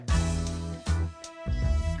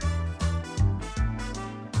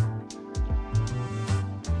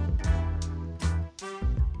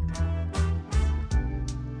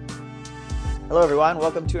Hello, everyone.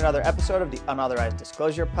 Welcome to another episode of the Unauthorized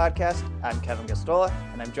Disclosure Podcast. I'm Kevin Gastola,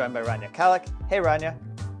 and I'm joined by Rania Khalek. Hey, Rania.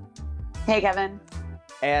 Hey, Kevin.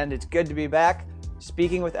 And it's good to be back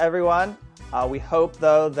speaking with everyone. We hope,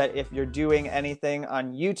 though, that if you're doing anything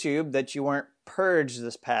on YouTube, that you weren't purged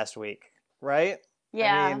this past week, right?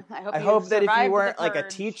 Yeah, I hope that if you weren't like a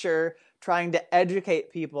teacher trying to educate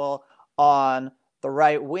people on the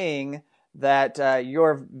right wing, that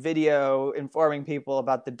your video informing people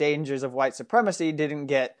about the dangers of white supremacy didn't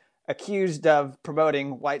get accused of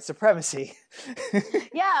promoting white supremacy.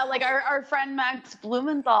 Yeah, like our friend Max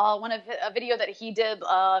Blumenthal, a video that he did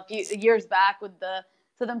a few years back with the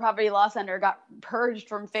Southern Poverty Law Center got purged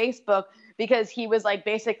from Facebook because he was like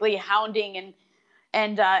basically hounding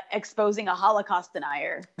and exposing a Holocaust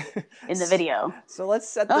denier in the video. So let's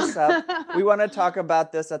set this up. We want to talk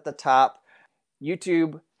about this at the top.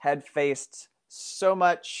 YouTube had faced so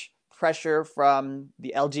much pressure from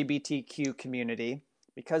the LGBTQ community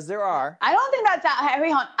because there are. I don't think that's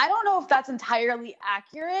I don't know if that's entirely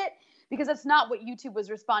accurate because that's not what YouTube was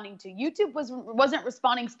responding to. YouTube wasn't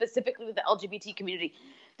responding specifically to the LGBT community.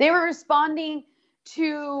 They were responding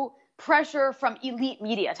to pressure from elite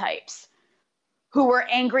media types who were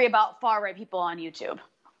angry about far-right people on YouTube.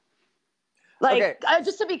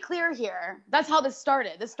 Just to be clear here, that's how this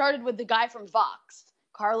started. This started with the guy from Vox,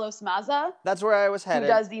 Carlos Maza. That's where I was headed.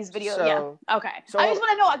 Who does these videos? Yeah. Okay. So I just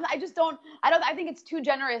want to know. I think it's too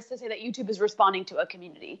generous to say that YouTube is responding to a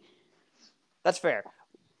community. That's fair.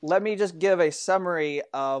 Let me just give a summary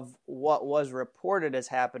of what was reported as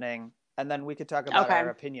happening, and then we could talk about our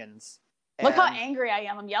opinions. Look how angry I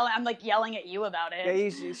am. I'm like yelling at you about it.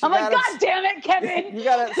 Yeah, I'm like, God damn it, Kevin. You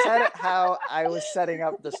got to set it how I was setting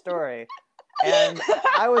up the story. And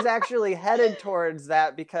I was actually headed towards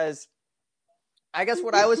that because I guess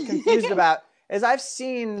what I was confused about is I've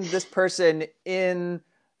seen this person in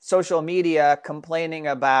social media complaining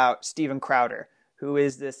about Steven Crowder, who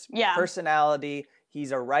is this personality.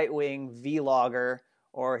 He's a right-wing vlogger,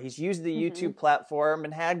 or he's used the YouTube platform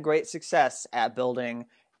and had great success at building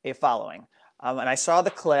a following. And I saw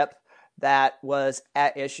the clip that was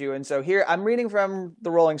at issue. And so here I'm reading from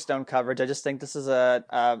the Rolling Stone coverage. I just think this is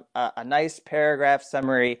a nice paragraph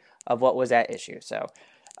summary of what was at issue. So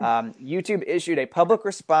YouTube issued a public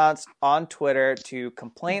response on Twitter to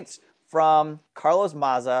complaints from Carlos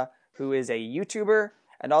Maza, who is a YouTuber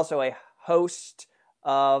and also a host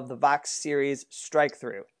of the Vox series Strike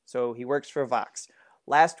Through. So he works for Vox.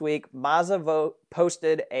 Last week, Maza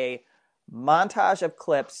posted a montage of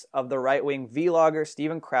clips of the right-wing vlogger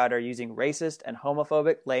Steven Crowder using racist and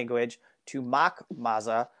homophobic language to mock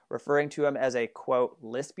Maza, referring to him as a, quote,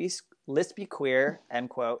 lispy queer, end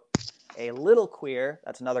quote, a little queer,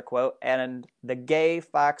 that's another quote, and the gay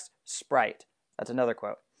fox sprite, that's another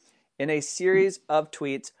quote. In a series of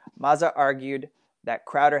tweets, Maza argued that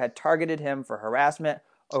Crowder had targeted him for harassment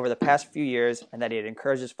over the past few years and that he had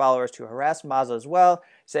encouraged his followers to harass Maza as well,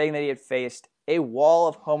 saying that he had faced a wall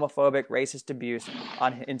of homophobic, racist abuse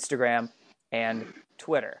on Instagram and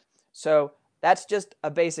Twitter. So that's just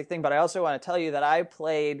a basic thing. But I also want to tell you that I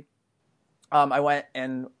went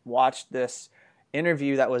and watched this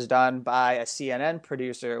interview that was done by a CNN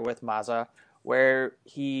producer with Maza, where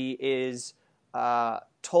he is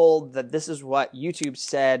told that this is what YouTube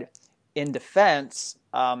said in defense.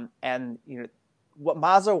 And what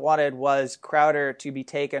Maza wanted was Crowder to be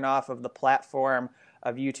taken off of the platform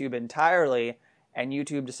of YouTube entirely, and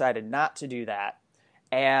YouTube decided not to do that.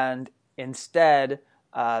 And instead,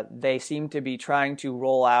 they seem to be trying to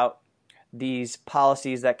roll out these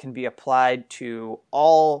policies that can be applied to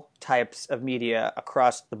all types of media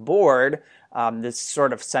across the board, this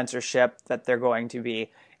sort of censorship that they're going to be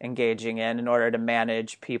engaging in order to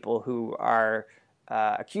manage people who are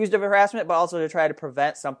accused of harassment, but also to try to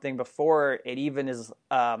prevent something before it even is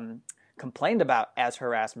complained about as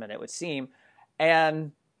harassment, it would seem.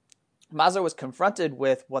 And Maza was confronted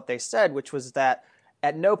with what they said, which was that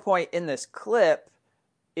at no point in this clip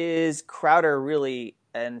is Crowder really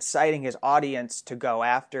inciting his audience to go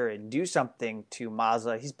after and do something to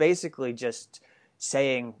Maza. He's basically just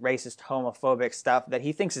saying racist, homophobic stuff that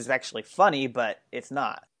he thinks is actually funny, but it's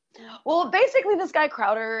not. Well, basically, this guy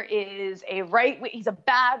Crowder is he's a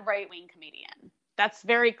bad right-wing comedian. That's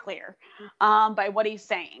very clear by what he's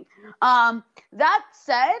saying. That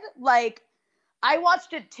said, I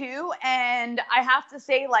watched it too, and I have to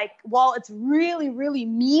say, while it's really, really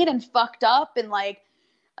mean and fucked up and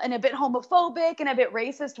a bit homophobic and a bit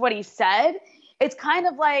racist what he said, it's kind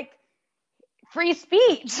of like free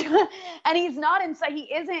speech. And he's not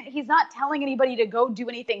telling anybody to go do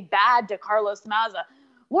anything bad to Carlos Maza.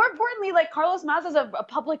 More importantly, Carlos Maza is a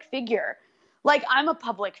public figure. Like, I'm a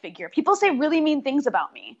public figure. People say really mean things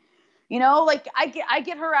about me. You know, like I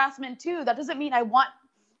get harassment too. That doesn't mean I'm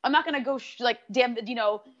not going to go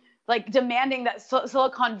like demanding that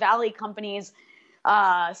Silicon Valley companies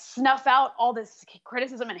snuff out all this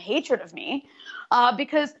criticism and hatred of me,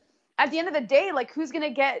 because at the end of the day, like, who's going to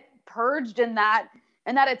get purged in that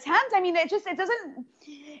attempt? I mean, it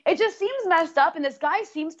just seems messed up, and this guy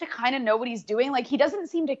seems to kind of know what he's doing. Like, he doesn't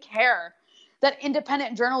seem to care that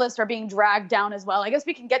independent journalists are being dragged down as well. I guess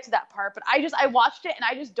we can get to that part, but I watched it and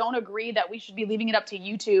I just don't agree that we should be leaving it up to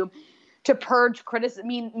YouTube to purge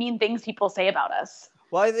mean things people say about us.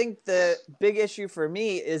 Well, I think the big issue for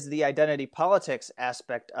me is the identity politics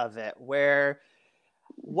aspect of it, where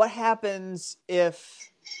what happens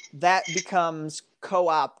if that becomes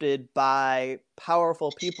co-opted by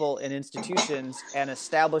powerful people in institutions and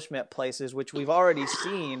establishment places, which we've already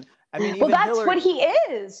seen. I mean, well, that's what he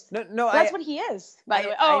is. No, that's what he is. By the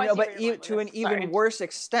way, I know, but to an even worse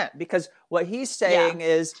extent, because what he's saying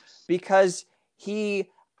is because he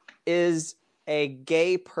is a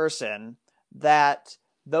gay person, that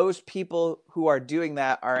those people who are doing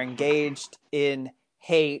that are engaged in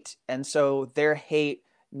hate, and so their hate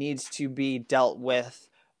needs to be dealt with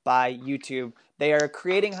by YouTube. They are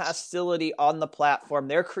creating hostility on the platform.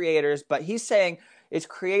 They're creators, but he's saying it's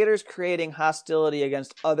creators creating hostility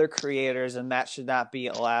against other creators, and that should not be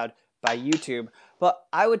allowed by YouTube. But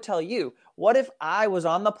I would tell you, what if I was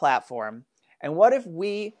on the platform, and what if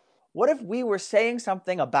we were saying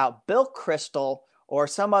something about Bill Kristol or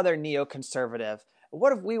some other neoconservative?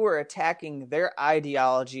 What if we were attacking their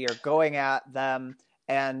ideology or going at them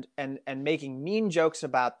and making mean jokes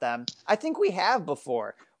about them? I think we have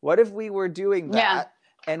before. What if we were doing that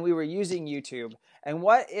and we were using YouTube? And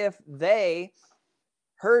what if they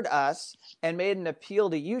heard us and made an appeal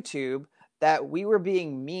to YouTube that we were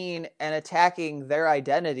being mean and attacking their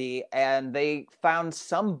identity, and they found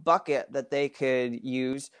some bucket that they could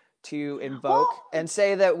use to invoke and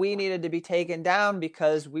say that we needed to be taken down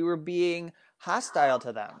because we were being hostile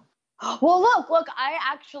to them? Well, look,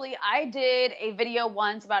 I did a video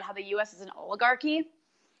once about how the US is an oligarchy,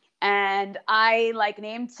 and I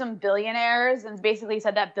named some billionaires and basically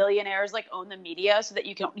said that billionaires own the media so that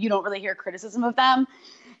you don't really hear criticism of them,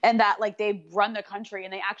 and that they run the country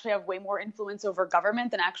and they actually have way more influence over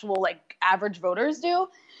government than actual average voters do.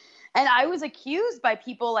 And I was accused by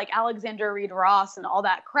people like Alexander Reed Ross and all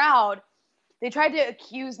that crowd. They tried to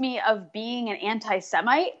accuse me of being an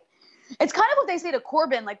anti-Semite. It's kind of what they say to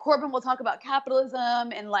Corbyn. Corbyn will talk about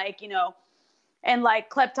capitalism and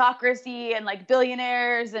kleptocracy and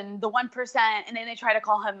billionaires and the 1%, and then they try to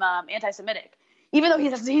call him anti-Semitic, even though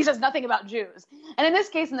he says nothing about Jews. And in this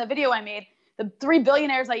case, in the video I made, the 3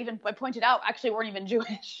 billionaires I pointed out actually weren't even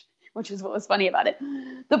Jewish, which is what was funny about it.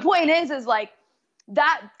 The point is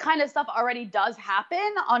that kind of stuff already does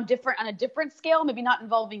happen on a different scale, maybe not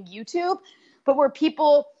involving YouTube, but where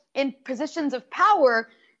people in positions of power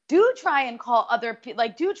do try and call other people,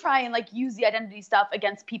 use the identity stuff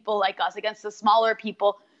against people like us, against the smaller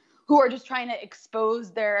people who are just trying to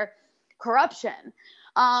expose their corruption.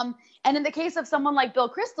 And in the case of someone like Bill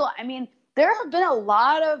Kristol, I mean, there have been a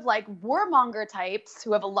lot of warmonger types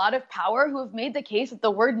who have a lot of power who have made the case that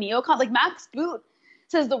the word neocon, Max Boot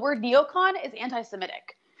says the word neocon is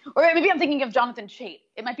anti-Semitic. Or maybe I'm thinking of Jonathan Chait.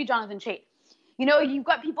 It might be Jonathan Chait. You know, you've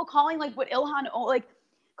got people calling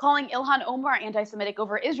calling Ilhan Omar anti-Semitic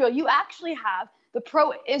over Israel. You actually have the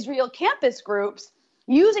pro-Israel campus groups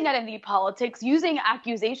using identity politics, using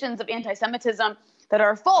accusations of anti-Semitism that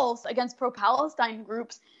are false against pro-Palestine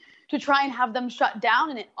groups to try and have them shut down,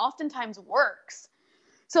 and it oftentimes works.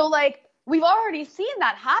 So we've already seen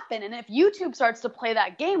that happen, and if YouTube starts to play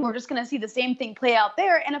that game, we're just going to see the same thing play out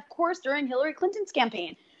there. And of course, during Hillary Clinton's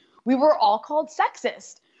campaign, we were all called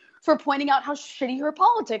sexist for pointing out how shitty her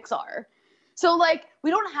politics are. So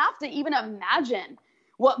we don't have to even imagine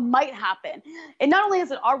what might happen. And not only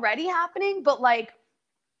is it already happening, but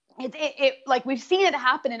we've seen it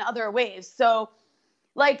happen in other ways. So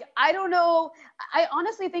I don't know. I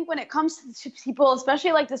honestly think when it comes to people,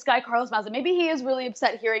 especially this guy, Carlos Maza, maybe he is really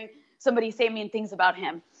upset hearing somebody say mean things about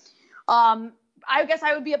him. I guess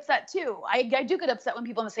I would be upset too. I do get upset when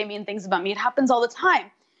people say mean things about me. It happens all the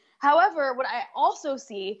time. However, what I also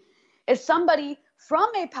see is somebody from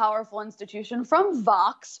a powerful institution, from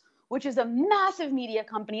Vox, which is a massive media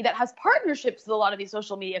company that has partnerships with a lot of these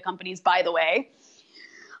social media companies, by the way,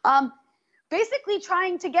 basically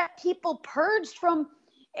trying to get people purged from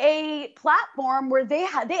a platform where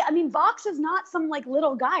Vox is not some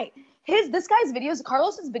little guy. This guy's videos,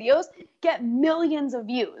 Carlos's videos, get millions of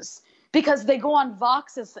views because they go on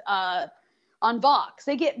Vox.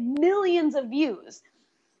 They get millions of views.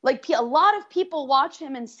 Like a lot of people watch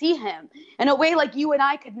him and see him in a way like you and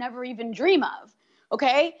I could never even dream of.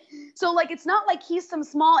 Okay? So like it's not like he's some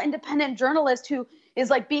small independent journalist who is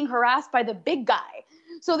like being harassed by the big guy.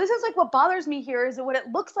 So this is like what bothers me here is that what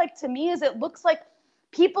it looks like to me is it looks like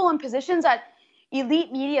people in positions at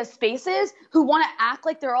elite media spaces who want to act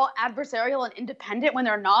like they're all adversarial and independent when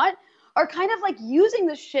they're not are kind of like using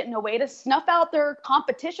this shit in a way to snuff out their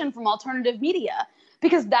competition from alternative media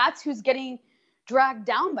because that's who's getting dragged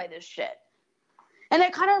down by this shit. And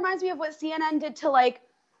it kind of reminds me of what CNN did to like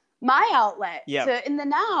my outlet to in the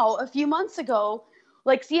Now a few months ago.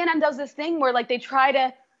 Like CNN does this thing where like they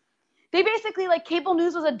basically like cable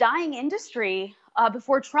news was a dying industry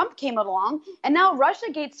before Trump came along, and now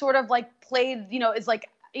Russiagate sort of like played, is like,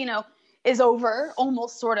 is over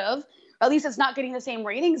almost sort of, or at least it's not getting the same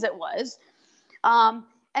ratings it was.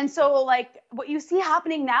 And so like what you see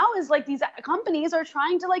happening now is like these companies are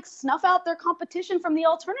trying to like snuff out their competition from the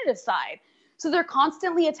alternative side. So they're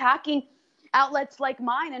constantly attacking outlets like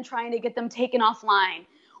mine and trying to get them taken offline.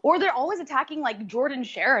 Or they're always attacking like Jordan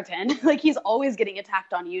Sheraton. Like he's always getting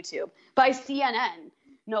attacked on YouTube by CNN,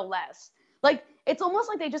 no less. Like it's almost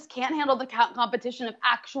like they just can't handle the competition of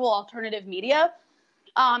actual alternative media.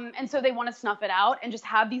 And so they want to snuff it out and just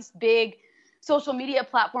have these big social media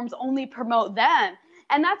platforms only promote them.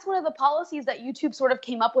 And that's one of the policies that YouTube sort of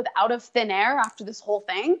came up with out of thin air after this whole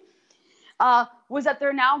thing, was that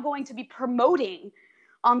they're now going to be promoting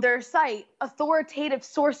on their site authoritative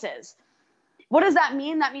sources. What does that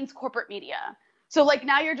mean? That means corporate media. So like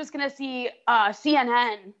now you're just going to see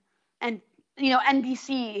CNN and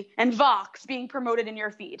NBC and Vox being promoted in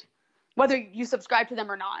your feed, whether you subscribe to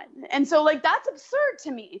them or not. And so like that's absurd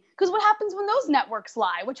to me, because what happens when those networks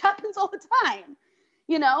lie, which happens all the time,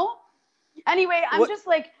 Anyway, I'm just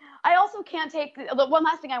like, I also can't take, the one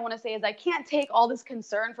last thing I want to say is I can't take all this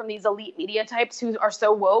concern from these elite media types who are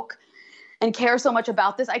so woke and care so much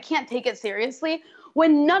about this. I can't take it seriously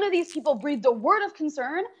when none of these people breathed a word of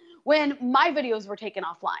concern when my videos were taken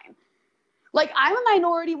offline. Like, I'm a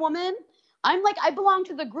minority woman. I'm like, I belong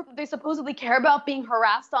to the group that they supposedly care about being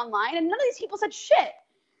harassed online, and none of these people said shit.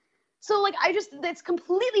 So like, it's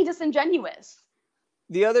completely disingenuous.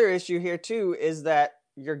 The other issue here too is that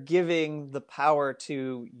you're giving the power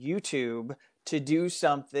to YouTube to do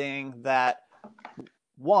something that,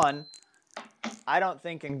 one, I don't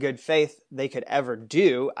think in good faith they could ever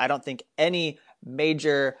do. I don't think any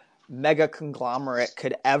major mega conglomerate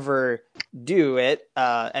could ever do it.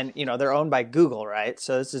 And they're owned by Google, right?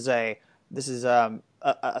 So this is a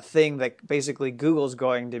thing that basically Google's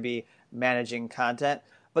going to be managing content.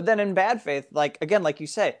 But then in bad faith, like you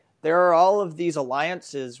say, there are all of these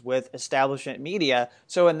alliances with establishment media.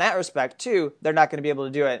 So in that respect, too, they're not going to be able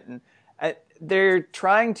to do it. And they're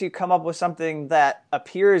trying to come up with something that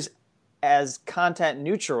appears as content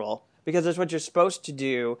neutral, because that's what you're supposed to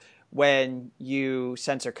do when you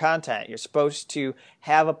censor content. You're supposed to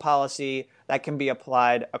have a policy that can be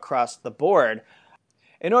applied across the board.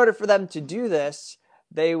 In order for them to do this,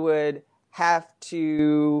 they would have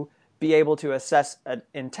to be able to assess an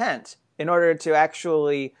intent in order to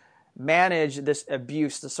actually manage this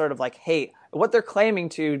abuse, the sort of like hate. What they're claiming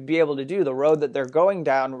to be able to do, the road that they're going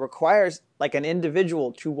down, requires like an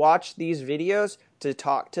individual to watch these videos, to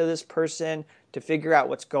talk to this person, to figure out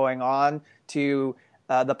what's going on, to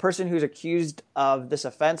the person who's accused of this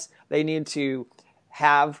offense. They need to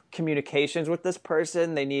have communications with this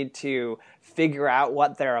person. They need to figure out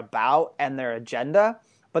what they're about and their agenda.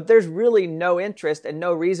 But there's really no interest and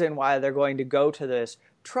no reason why they're going to go to this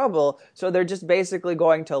trouble. So they're just basically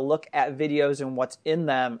going to look at videos and what's in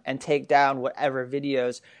them and take down whatever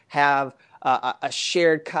videos have a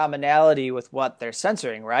shared commonality with what they're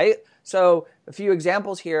censoring, right? So a few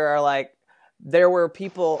examples here are like, there were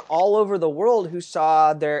people all over the world who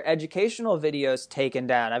saw their educational videos taken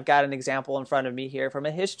down. I've got an example in front of me here from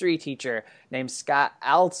a history teacher named Scott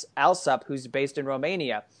Alsup, who's based in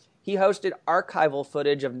Romania. He hosted archival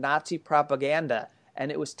footage of Nazi propaganda,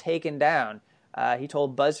 and it was taken down. He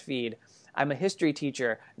told BuzzFeed, "I'm a history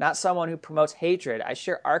teacher, not someone who promotes hatred. I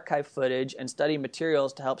share archive footage and study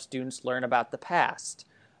materials to help students learn about the past."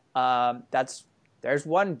 There's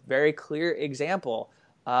one very clear example.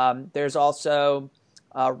 There's also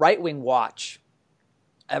Right Wing Watch.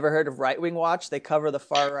 Ever heard of Right Wing Watch? They cover the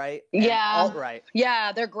far right and alt-right.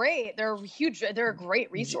 Yeah, they're great. They're huge. They're a great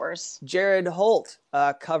resource. Jared Holt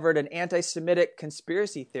covered an anti-Semitic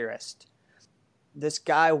conspiracy theorist. This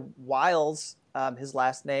guy Wiles, his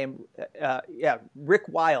last name, Rick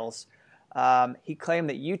Wiles, he claimed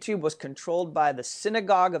that YouTube was controlled by the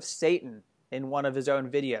Synagogue of Satan in one of his own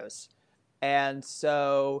videos. And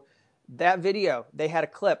so that video, they had a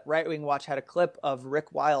clip, Right Wing Watch had a clip of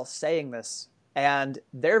Rick Wiles saying this, and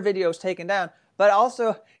their video was taken down. But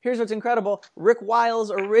also, here's what's incredible. Rick Wiles'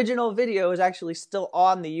 original video is actually still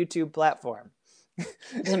on the YouTube platform.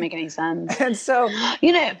 Doesn't make any sense. And so,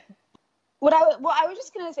 you know, I was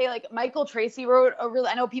just gonna say, like, Michael Tracy wrote a really,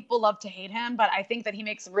 I know people love to hate him, but I think that he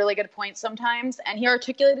makes really good points sometimes, and he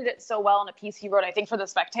articulated it so well in a piece he wrote, I think, for The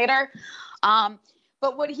Spectator.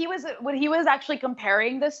 But what he was actually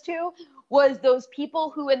comparing this to was those people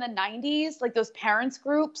who in the 90s, like those parents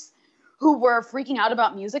groups who were freaking out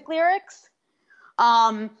about music lyrics.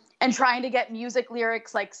 And trying to get music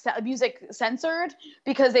lyrics, like music censored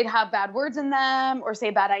because they'd have bad words in them or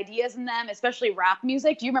say bad ideas in them, especially rap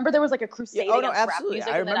music. Do you remember there was like a crusade against rap music in the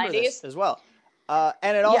 90s? I remember this as well.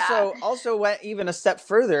 And it also went even a step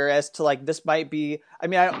further as to like, this might be, I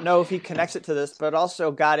mean, I don't know if he connects it to this, but it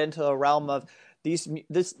also got into the realm of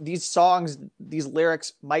these songs, these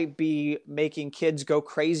lyrics might be making kids go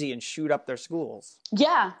crazy and shoot up their schools.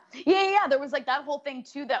 Yeah. There was like that whole thing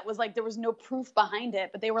too that was like there was no proof behind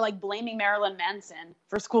it, but they were like blaming Marilyn Manson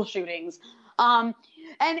for school shootings. And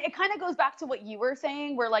it kind of goes back to what you were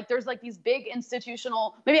saying, where like there's like these big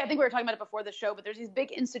institutional, maybe I think we were talking about it before the show, but there's these big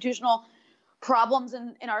institutional problems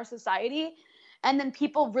in our society. And then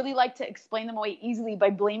people really like to explain them away easily by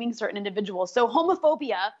blaming certain individuals. So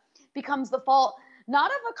homophobia becomes the fault not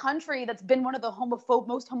of a country that's been one of the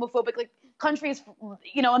most homophobic like countries,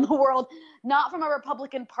 in the world, not from a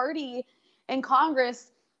Republican Party in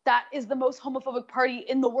Congress that is the most homophobic party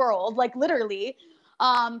in the world, like literally,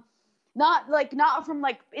 not from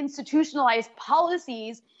like institutionalized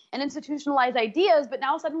policies and institutionalized ideas, but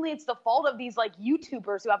now suddenly it's the fault of these like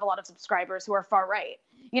YouTubers who have a lot of subscribers who are far right,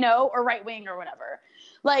 or right wing or whatever.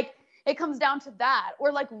 Like, it comes down to that,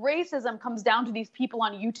 or like racism comes down to these people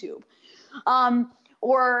on YouTube,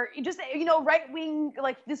 or just right wing,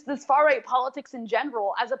 like this far right politics in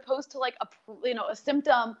general, as opposed to like a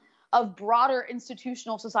symptom of broader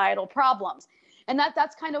institutional societal problems. And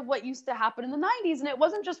that's kind of what used to happen in the 90s. And it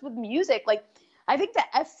wasn't just with music. Like, I think the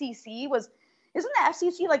FCC isn't the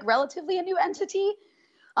FCC like relatively a new entity?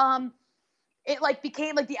 It like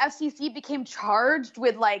became like the FCC became charged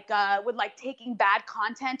with taking bad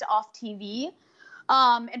content off TV,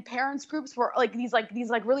 and parents groups were like these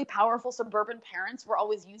really powerful suburban parents were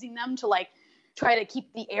always using them to like try to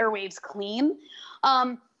keep the airwaves clean.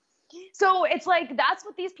 So it's like that's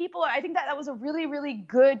what these people are. I think that was a really, really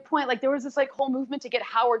good point. Like, there was this like whole movement to get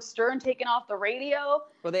Howard Stern taken off the radio.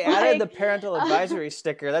 Well, they added the parental advisory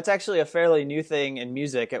sticker. That's actually a fairly new thing in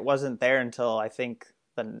music. It wasn't there until I think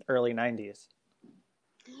the early 90s.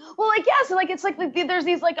 Well, like, yeah, so like it's like there's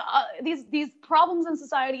these like these problems in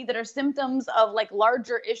society that are symptoms of like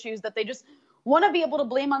larger issues that they just want to be able to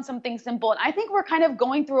blame on something simple. And I think we're kind of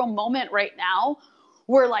going through a moment right now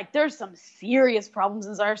where like there's some serious problems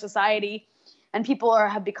in our society, and people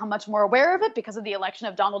have become much more aware of it because of the election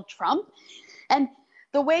of Donald Trump. And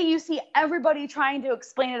the way you see everybody trying to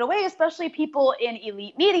explain it away, especially people in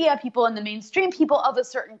elite media, people in the mainstream, people of a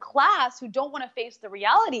certain class who don't want to face the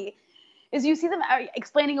reality, is you see them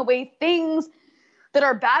explaining away things that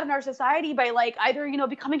are bad in our society by like either,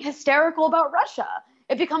 becoming hysterical about Russia.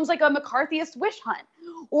 It becomes like a McCarthyist wish hunt,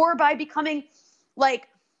 or by becoming like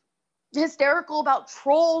hysterical about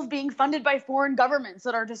trolls being funded by foreign governments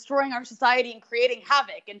that are destroying our society and creating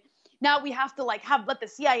havoc. And now we have to like let the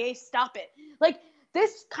CIA stop it. Like,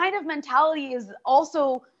 this kind of mentality is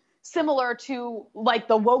also similar to like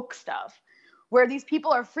the woke stuff, where these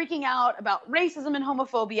people are freaking out about racism and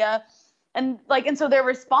homophobia. And so their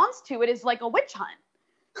response to it is like a witch hunt.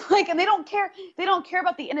 Like, and they don't care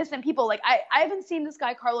about the innocent people. Like, I haven't seen this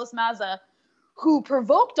guy, Carlos Maza, who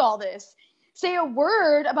provoked all this, say a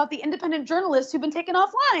word about the independent journalists who've been taken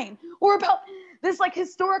offline, or about this like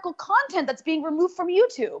historical content that's being removed from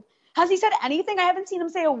YouTube. Has he said anything? I haven't seen him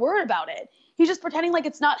say a word about it. He's just pretending like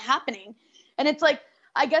it's not happening. And it's like,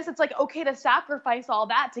 I guess it's like okay to sacrifice all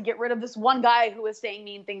that to get rid of this one guy who is saying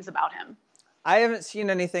mean things about him. I haven't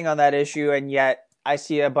seen anything on that issue, and yet I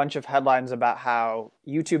see a bunch of headlines about how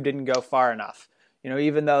YouTube didn't go far enough.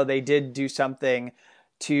 Even though they did do something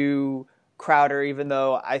to Crowder, even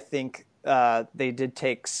though I think they did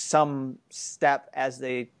take some step as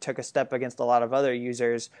they took a step against a lot of other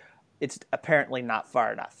users, it's apparently not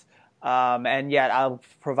far enough. And yet I'll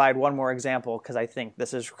provide one more example because I think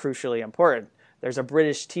this is crucially important. There's a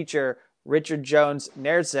British teacher, Richard Jones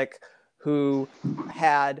Nerzik, who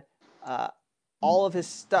had all of his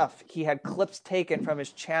stuff. He had clips taken from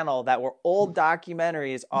his channel that were old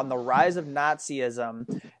documentaries on the rise of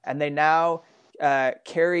Nazism, and they now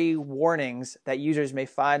carry warnings that users may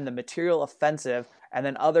find the material offensive, and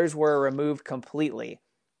then others were removed completely.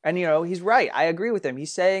 And, he's right. I agree with him.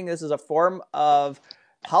 He's saying this is a form of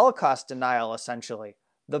Holocaust denial, essentially.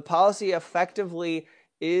 The policy effectively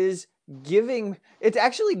is it's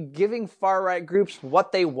actually giving far-right groups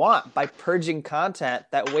what they want by purging content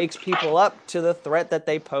that wakes people up to the threat that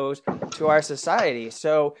they pose to our society.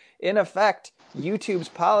 So, in effect, YouTube's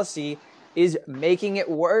policy is making it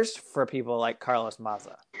worse for people like Carlos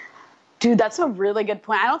Maza. Dude, that's a really good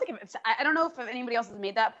point. I don't know if anybody else has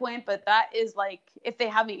made that point, but that is like, if they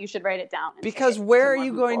haven't, you should write it down. Because where are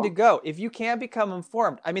you going to go if you can't become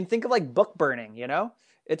informed? I mean, think of like book burning,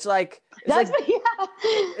 It's like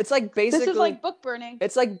it's like basically this is like book burning.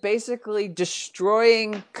 It's like basically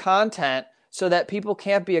destroying content so that people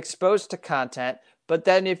can't be exposed to content. But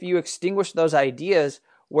then if you extinguish those ideas,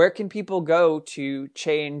 where can people go to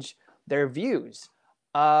change their views?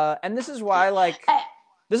 And this is why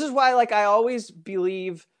I always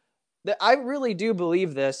believe that I really do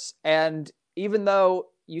believe this. And even though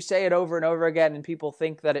you say it over and over again and people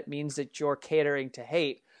think that it means that you're catering to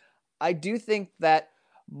hate, I do think that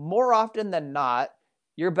more often than not,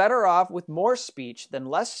 you're better off with more speech than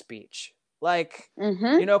less speech. Like,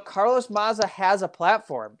 Carlos Maza has a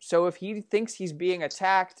platform. So if he thinks he's being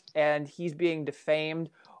attacked and he's being defamed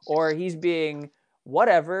or he's being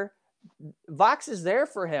whatever, Vox is there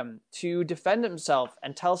for him to defend himself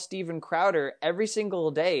and tell Steven Crowder every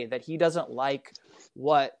single day that he doesn't like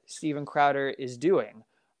what Steven Crowder is doing.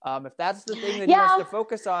 If that's the thing that he wants to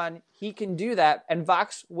focus on, he can do that. And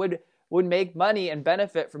Vox would make money and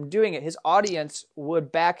benefit from doing it. His audience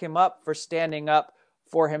would back him up for standing up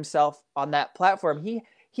for himself on that platform.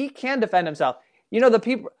 He can defend himself. The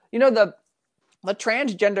people, the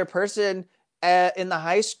transgender person in the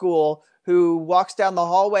high school who walks down the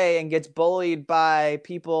hallway and gets bullied by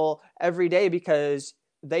people every day because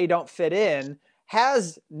they don't fit in,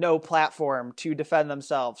 has no platform to defend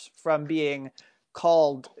themselves from being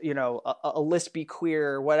called, a lesbian,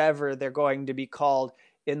 queer, or whatever they're going to be called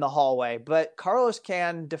in the hallway. But Carlos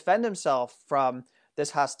can defend himself from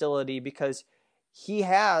this hostility because he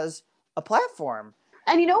has a platform.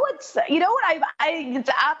 And it's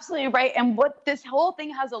absolutely right. And what this whole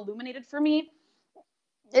thing has illuminated for me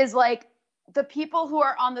is like the people who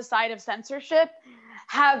are on the side of censorship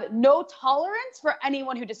have no tolerance for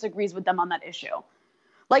anyone who disagrees with them on that issue.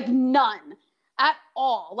 Like none at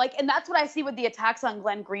all. Like, and that's what I see with the attacks on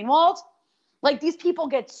Glenn Greenwald. Like, these people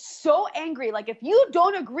get so angry. Like, if you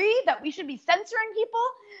don't agree that we should be censoring people,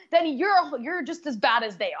 then you're just as bad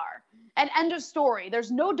as they are. And end of story.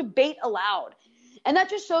 There's no debate allowed. And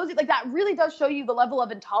that just shows you, like, that really does show you the level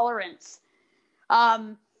of intolerance.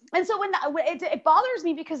 And so it bothers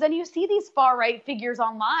me because then you see these far right figures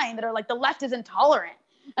online that are like, the left is intolerant.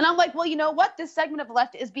 And I'm like, well, you know what? This segment of the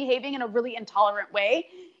left is behaving in a really intolerant way,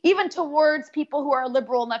 even towards people who are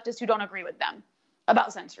liberal and leftists who don't agree with them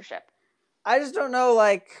about censorship. I just don't know,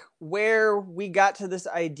 like, where we got to this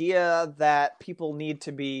idea that people need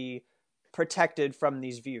to be protected from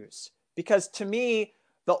these views. Because to me,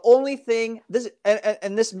 the only thing,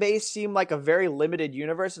 this may seem like a very limited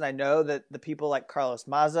universe, and I know that the people like Carlos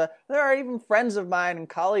Maza, there are even friends of mine and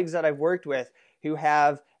colleagues that I've worked with who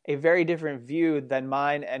have a very different view than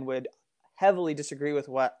mine and would heavily disagree with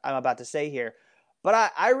what I'm about to say here.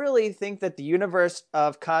 But I really think that the universe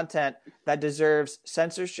of content that deserves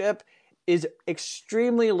censorship is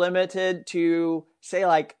extremely limited to, say,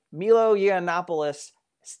 like Milo Yiannopoulos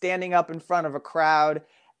standing up in front of a crowd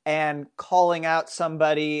and calling out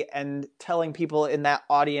somebody and telling people in that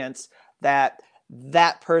audience that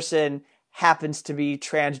that person happens to be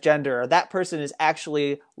transgender, or that person is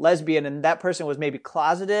actually lesbian, and that person was maybe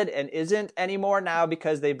closeted and isn't anymore now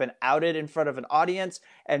because they've been outed in front of an audience,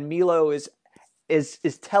 and Milo is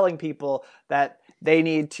telling people that they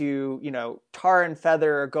need to, tar and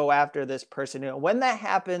feather or go after this person. When that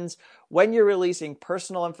happens, when you're releasing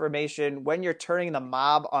personal information, when you're turning the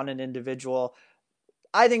mob on an individual,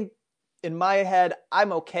 I think in my head,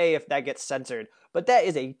 I'm okay if that gets censored. But that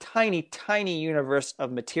is a tiny, tiny universe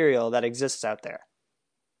of material that exists out there.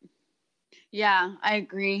 Yeah, I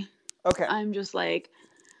agree. Okay. I'm just like,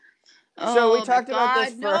 so we talked about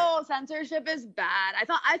this. No, censorship is bad. I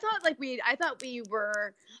thought we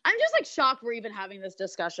were. I'm just like shocked we're even having this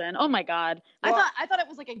discussion. Oh my god. Well, I thought it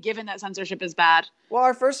was like a given that censorship is bad. Well,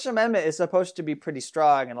 our First Amendment is supposed to be pretty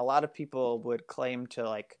strong, and a lot of people would claim to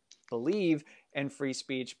like believe in free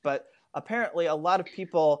speech, but apparently a lot of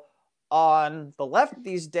people on the left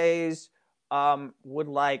these days would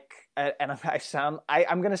like, and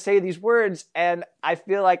I'm going to say these words, and I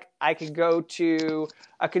feel like I could go to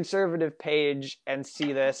a conservative page and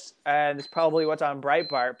see this, and it's probably what's on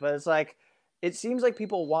Breitbart, but it's like, it seems like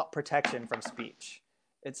people want protection from speech.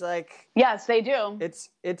 It's like, Yes, they do. it's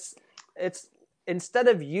instead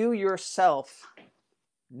of you yourself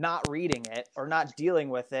not reading it or not dealing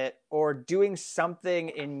with it or doing something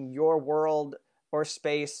in your world or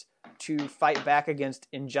space to fight back against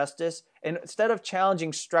injustice, and instead of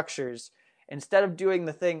challenging structures, instead of doing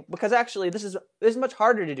the thing, because actually this is much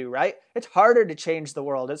harder to do, right? It's harder to change the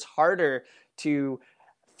world. It's harder to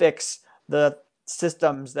fix the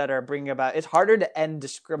systems that are bringing about. It's harder to end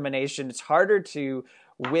discrimination. It's harder to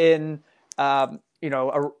win a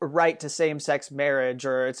right to same-sex marriage,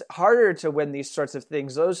 or it's harder to win these sorts of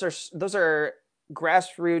things. Those are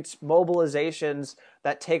grassroots mobilizations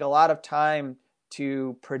that take a lot of time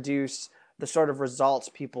to produce the sort of results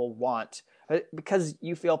people want. Because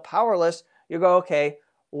you feel powerless, you go, okay,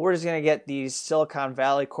 well, we're just going to get these Silicon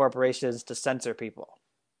Valley corporations to censor people.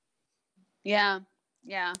 Yeah.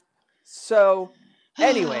 Yeah. So,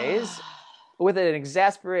 anyways, with an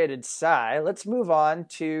exasperated sigh, let's move on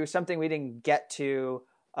to something we didn't get to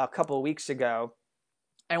a couple of weeks ago.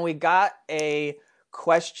 And we got a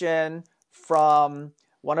question from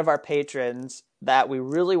one of our patrons that we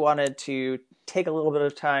really wanted to take a little bit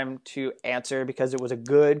of time to answer because it was a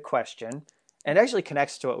good question. And it actually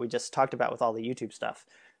connects to what we just talked about with all the YouTube stuff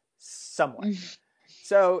somewhat.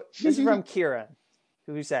 So this is from Kieran,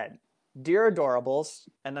 who said, "Dear Adorables,"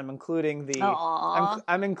 and I'm including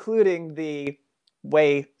the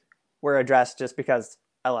way we're addressed just because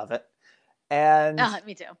I love it. And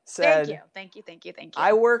me too. Said, Thank you.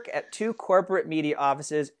 "I work at 2 corporate media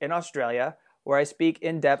offices in Australia where I speak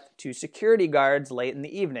in depth to security guards late in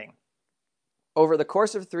the evening. Over the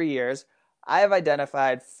course of 3 years, I have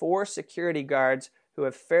identified 4 security guards who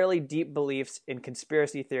have fairly deep beliefs in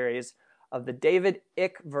conspiracy theories of the David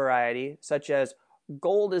Icke variety, such as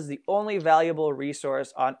gold is the only valuable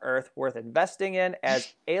resource on Earth worth investing in,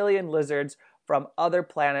 as alien lizards from other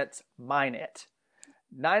planets mine it.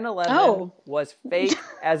 9/11 was fake,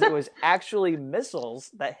 as it was actually missiles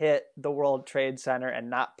that hit the World Trade Center and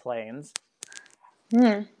not planes.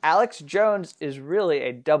 Alex Jones is really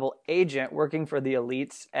a double agent working for the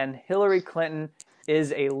elites, and Hillary Clinton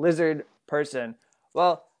is a lizard person."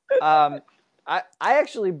 Well, I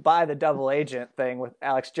actually buy the double agent thing with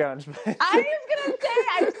Alex Jones. I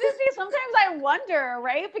was gonna say sometimes I wonder,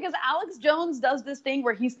 right? Because Alex Jones does this thing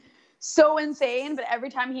where he's so insane, but every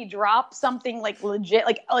time he drops something like legit,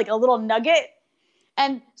 like a little nugget,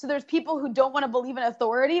 and so there's people who don't want to believe in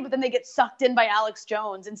authority, but then they get sucked in by Alex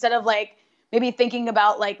Jones instead of like maybe thinking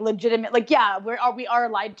about like legitimate, like, yeah, we are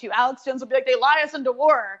lied to. Alex Jones will be like, they lie us into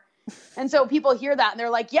war. And so people hear that and they're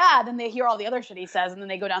like, yeah, then they hear all the other shit he says and then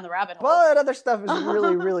they go down the rabbit hole. Well, that other stuff is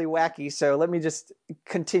really, really wacky. So let me just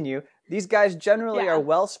continue. These guys generally are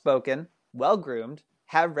well-spoken, well-groomed,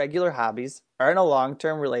 have regular hobbies, are in a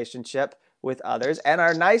long-term relationship with others, and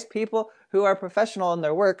are nice people who are professional in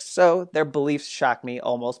their work. So their beliefs shock me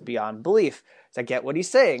almost beyond belief. So I get what he's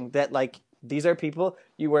saying, that like, these are people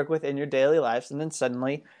you work with in your daily lives, and then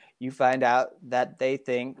suddenly you find out that they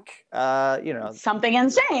think, something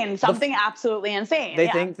insane, something absolutely insane. They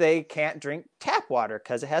think they can't drink tap water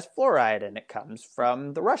because it has fluoride and it comes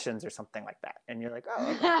from the Russians or something like that. And you're like,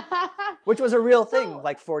 oh, okay. Which was a real thing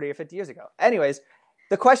like 40 or 50 years ago. Anyways,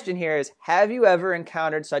 the question here is, have you ever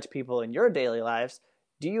encountered such people in your daily lives?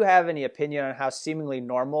 Do you have any opinion on how seemingly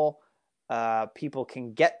normal people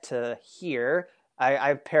can get to here?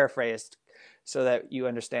 I've paraphrased so that you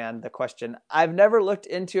understand the question. I've never looked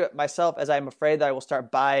into it myself, as I'm afraid that I will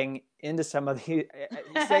start buying into some of the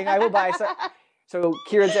saying I will buy some. So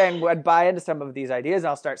Kieran's saying I'd buy into some of these ideas and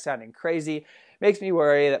I'll start sounding crazy. Makes me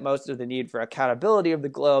worry that most of the need for accountability of the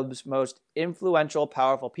globe's most influential,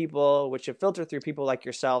 powerful people, which should filter through people like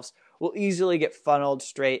yourselves, will easily get funneled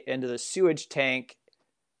straight into the sewage tank.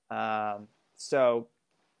 So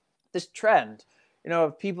this trend,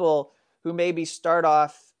 of people who maybe start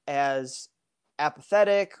off as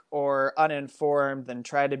apathetic or uninformed, then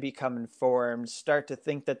try to become informed, start to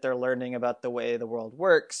think that they're learning about the way the world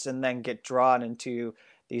works, and then get drawn into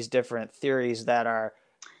these different theories that are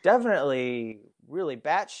definitely really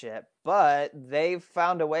batshit, but they've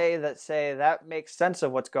found a way that say that makes sense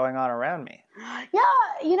of what's going on around me. Yeah,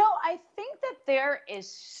 I think that there is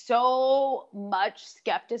so much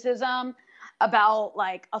skepticism about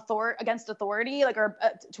like against authority, like or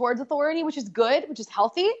towards authority, which is good, which is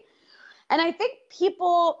healthy. And I think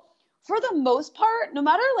people, for the most part, no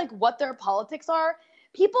matter like what their politics are,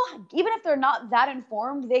 people, even if they're not that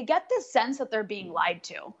informed, they get this sense that they're being lied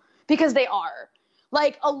to because they are.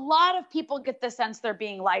 Like a lot of people get the sense they're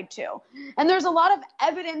being lied to. And there's a lot of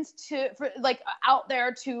evidence out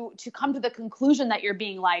there to come to the conclusion that you're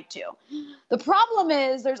being lied to. The problem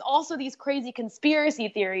is there's also these crazy conspiracy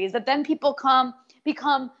theories that then people come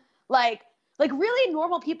become like really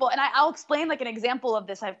normal people. And I'll explain like an example of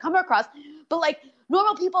this I've come across, but like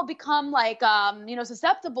normal people become like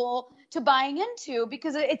susceptible to buying into,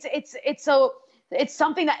 because it's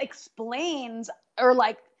something that explains or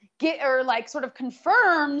like sort of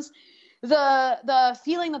confirms the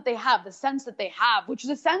feeling that they have, the sense that they have, which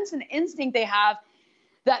is a sense and instinct they have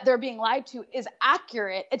that they're being lied to is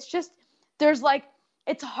accurate. It's just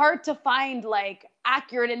it's hard to find like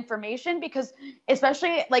accurate information, because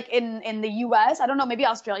especially like in the US, I don't know, maybe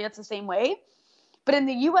Australia it's the same way, but in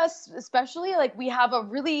the US especially, like we have a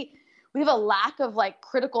lack of like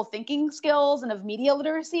critical thinking skills and of media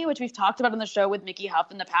literacy, which we've talked about on the show with Mickey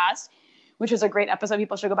Huff in the past, which was a great episode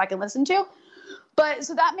people should go back and listen to. But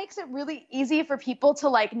so that makes it really easy for people to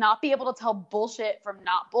like not be able to tell bullshit from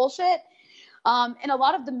not bullshit. And a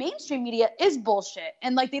lot of the mainstream media is bullshit,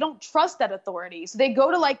 and like they don't trust that authority. So they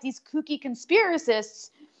go to like these kooky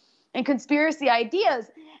conspiracists and conspiracy ideas.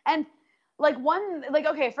 And like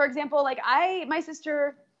okay, for example, like my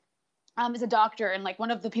sister is a doctor, and like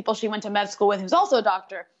one of the people she went to med school with who's also a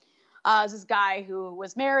doctor is this guy who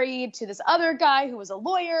was married to this other guy who was a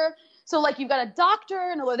lawyer. So like you've got a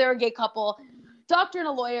doctor and a lawyer, they're a gay couple, doctor and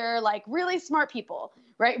a lawyer, like really smart people,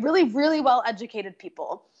 right? Really, really well educated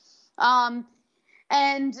people.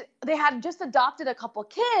 And they had just adopted a couple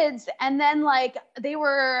kids, and then like they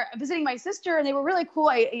were visiting my sister, and they were really cool.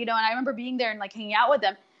 And I remember being there and like hanging out with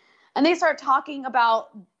them, and they start talking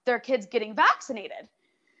about their kids getting vaccinated.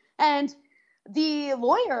 And the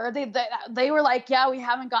lawyer, they were like, yeah, we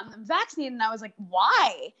haven't gotten them vaccinated. And I was like,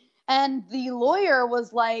 why? And the lawyer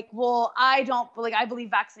was like, well, I believe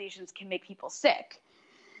vaccinations can make people sick.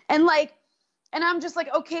 And I'm just like,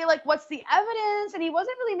 okay, like what's the evidence? And he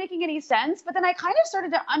wasn't really making any sense. But then I kind of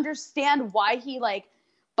started to understand why he like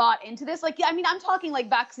bought into this. Like, yeah, I mean, I'm talking like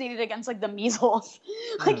vaccinated against like the measles.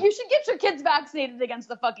 Like you should get your kids vaccinated against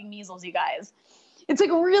the fucking measles, you guys. It's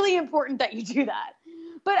like really important that you do that.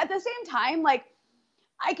 But at the same time, like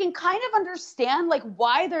I can kind of understand like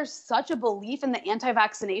why there's such a belief in the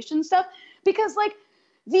anti-vaccination stuff, because like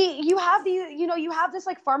you have this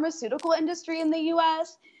like pharmaceutical industry in the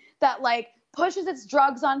US that like pushes its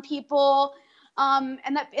drugs on people, and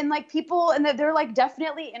that they're like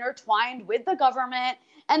definitely intertwined with the government,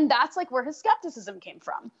 and that's like where his skepticism came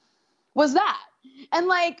from, was that. And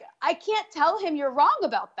like I can't tell him you're wrong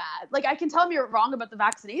about that. Like I can tell him you're wrong about the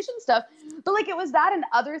vaccination stuff, but like it was that and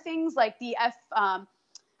other things like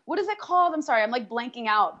what is it called? I'm sorry, I'm like blanking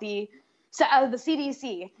out. The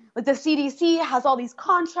CDC. Like the CDC has all these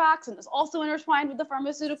contracts and is also intertwined with the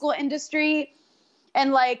pharmaceutical industry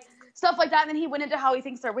and like stuff like that. And then he went into how he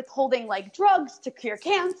thinks they're withholding like drugs to cure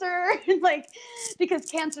cancer, and like because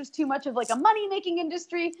cancer's too much of like a money-making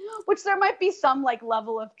industry, which there might be some like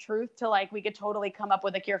level of truth to. Like we could totally come up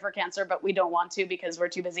with a cure for cancer, but we don't want to because we're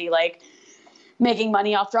too busy like making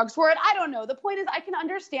money off drugs for it. I don't know. The point is I can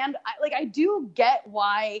understand, I do get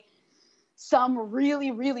why some really,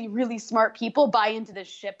 really, really smart people buy into this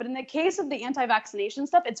shit. But in the case of the anti-vaccination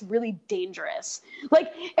stuff, it's really dangerous.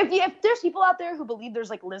 Like if there's people out there who believe there's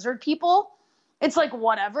like lizard people, it's like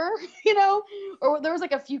whatever, or there was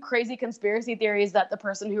like a few crazy conspiracy theories that the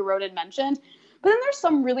person who wrote it mentioned. But then there's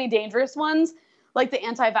some really dangerous ones, like the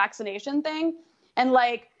anti-vaccination thing. And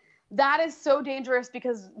like, that is so dangerous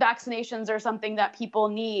because vaccinations are something that people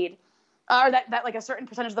need, or that like a certain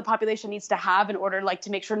percentage of the population needs to have in order like to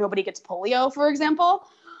make sure nobody gets polio, for example.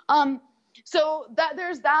 So that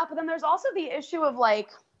there's that, but then there's also the issue of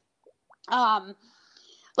like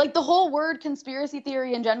the whole word conspiracy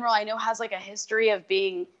theory in general, I know has like a history of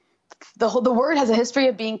being the word has a history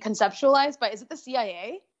of being conceptualized by, is it the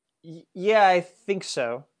CIA? Yeah, I think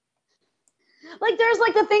so. Like there's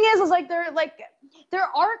like the thing is like there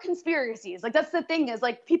are conspiracies. Like that's the thing is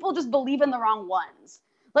like people just believe in the wrong ones.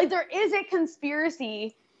 Like there is a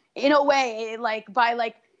conspiracy in a way, like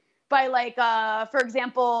by for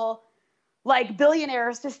example, like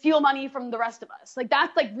billionaires to steal money from the rest of us. Like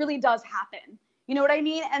that like really does happen. You know what I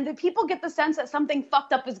mean? And the people get the sense that something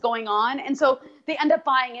fucked up is going on, and so they end up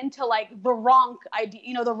buying into like the wrong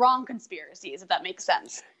idea, the wrong conspiracies, if that makes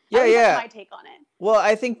sense. Yeah, yeah. That's my take on it. Well,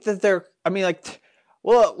 I think that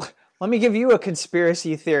let me give you a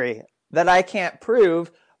conspiracy theory that I can't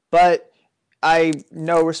prove, but I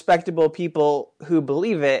know respectable people who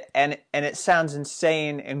believe it, and it sounds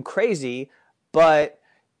insane and crazy, but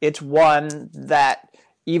it's one that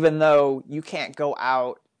even though you can't go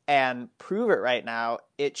out and prove it right now,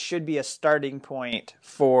 it should be a starting point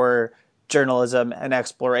for journalism and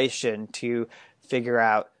exploration to figure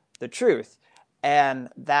out the truth. And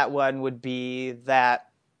that one would be that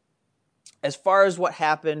as far as what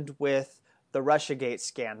happened with the Russiagate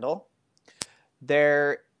scandal,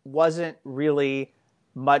 there wasn't really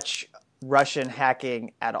much Russian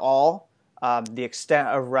hacking at all. The extent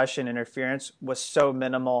of Russian interference was so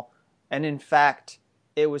minimal. And in fact,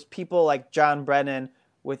 it was people like John Brennan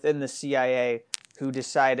within the CIA who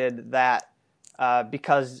decided that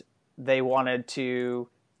because they wanted to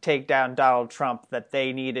take down Donald Trump, that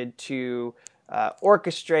they needed to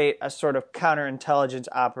orchestrate a sort of counterintelligence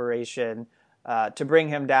operation to bring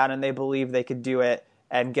him down, and they believed they could do it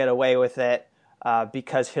and get away with it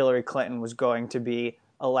because Hillary Clinton was going to be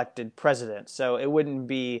elected president. So it wouldn't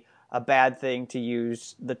be a bad thing to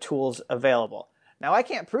use the tools available. Now, I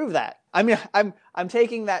can't prove that. I mean, I'm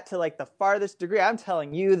taking that to like the farthest degree. I'm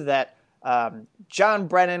telling you that John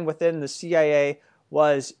Brennan within the CIA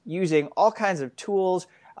was using all kinds of tools.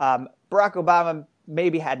 Barack Obama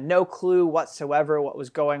maybe had no clue whatsoever what was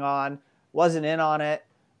going on, wasn't in on it.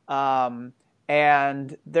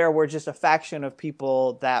 And there were just a faction of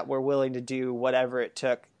people that were willing to do whatever it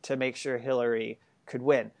took to make sure Hillary could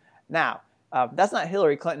win. Now, that's not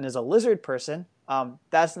Hillary Clinton as a lizard person.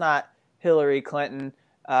 That's not Hillary Clinton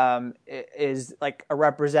is like a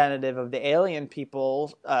representative of the alien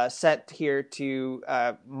people sent here to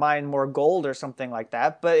mine more gold or something like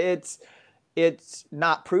that. But it's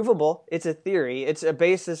not provable. It's a theory. It's a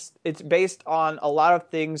basis. It's based on a lot of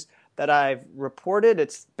things that I've reported.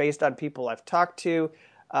 It's based on people I've talked to.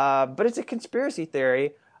 But it's a conspiracy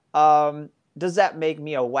theory. Does that make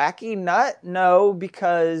me a wacky nut? No,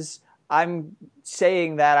 because I'm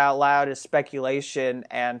saying that out loud as speculation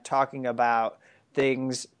and talking about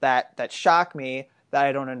things that shock me, that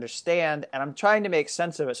I don't understand, and I'm trying to make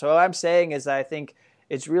sense of it. So what I'm saying is that I think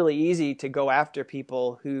it's really easy to go after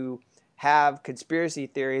people who have conspiracy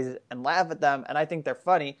theories and laugh at them, and I think they're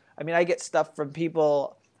funny. I mean, I get stuff from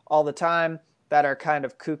people all the time that are kind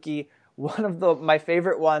of kooky. One of my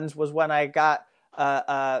favorite ones was when I got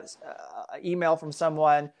an email from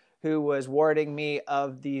someone who was warning me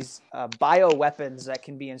of these bioweapons that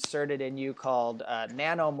can be inserted in you called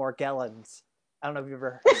nanomorgellons. I don't know if you've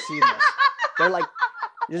ever seen this. They're like,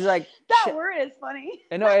 it's like that word is funny.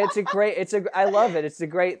 I know I love it. It's a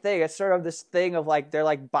great thing. It's sort of this thing of like they're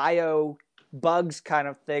like bio bugs kind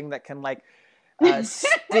of thing that can like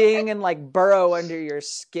sting and like burrow under your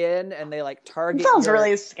skin, and they like target. It sounds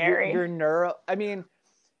really scary. Your neural. I mean,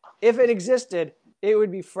 if it existed, it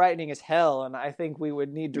would be frightening as hell, and I think we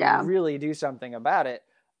would need to really do something about it.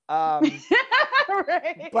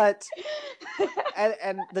 Right. But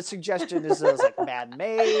and the suggestion is it was like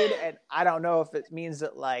man-made, and I don't know if it means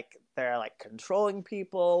that like they're like controlling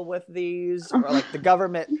people with these, or like the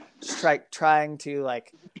government trying to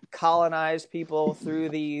like colonize people through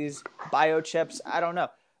these biochips. I don't know,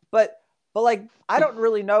 but like I don't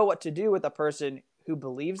really know what to do with a person who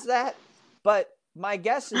believes that. But my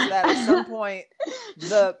guess is that at some point,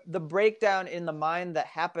 the breakdown in the mind that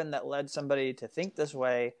happened that led somebody to think this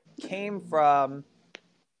way came from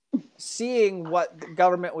seeing what the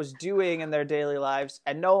government was doing in their daily lives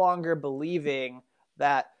and no longer believing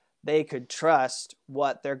that they could trust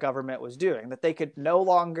what their government was doing, that they could no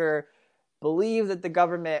longer believe that the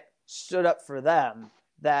government stood up for them,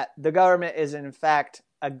 that the government is in fact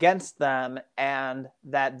against them, and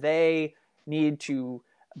that they need to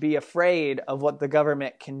be afraid of what the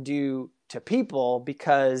government can do to people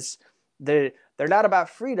because they're not about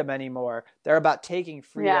freedom anymore. They're about taking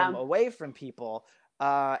freedom away from people.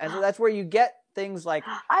 And so that's where you get things like...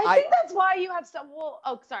 I think that's why you have some... Well,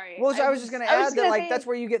 sorry. Well, I was just going to add that like that's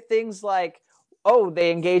where you get things like,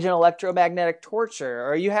 they engage in electromagnetic torture,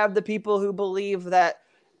 or you have the people who believe that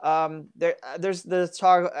there's the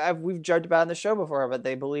talk we've joked about on the show before, but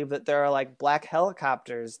they believe that there are like black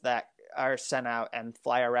helicopters that are sent out and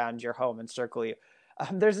fly around your home and circle you.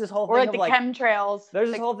 There's this whole thing of like chemtrails. There's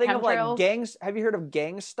this whole thing of like gangs. Have you heard of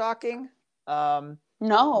gang stalking?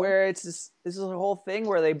 No. Where it's this is a whole thing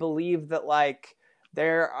where they believe that like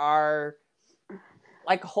there are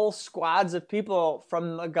like whole squads of people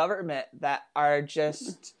from the government that are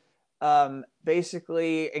just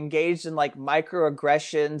basically engaged in like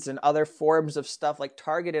microaggressions and other forms of stuff like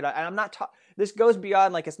targeted. And I'm not this goes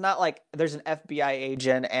beyond like, it's not like there's an FBI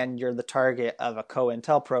agent and you're the target of a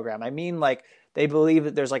COINTEL program. I mean, like they believe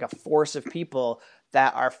that there's like a force of people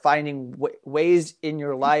that are finding ways in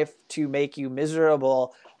your life to make you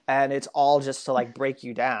miserable, and it's all just to like break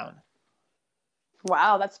you down.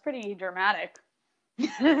 Wow, that's pretty dramatic. I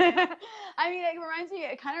mean,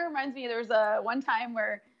 it kind of reminds me, there was one time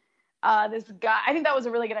where this guy, I think that was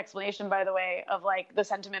a really good explanation, by the way, of like the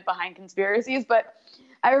sentiment behind conspiracies. But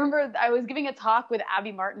I remember I was giving a talk with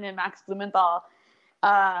Abby Martin and Max Blumenthal.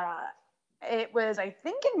 It was, I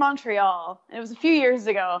think, in Montreal. It was a few years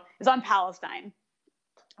ago. It was on Palestine.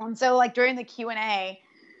 And so like during the Q&A,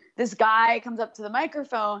 this guy comes up to the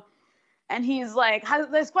microphone and he's like,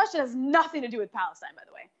 this question has nothing to do with Palestine, by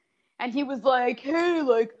the way. And he was like, hey,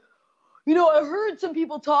 like, you know, I heard some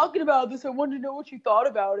people talking about this. I wanted to know what you thought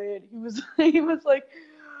about it. He was like,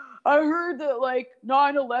 I heard that like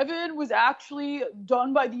 9/11 was actually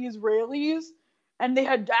done by the Israelis and they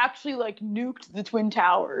had actually like nuked the Twin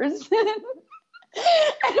Towers.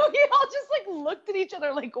 And we all just like looked at each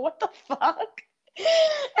other like, what the fuck? And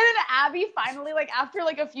then Abby finally, like after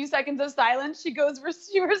like a few seconds of silence, she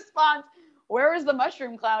responds, where is the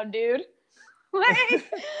mushroom cloud, dude? like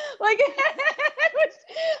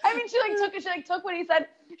I mean, she took what he said.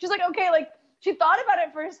 She's like, okay, like she thought about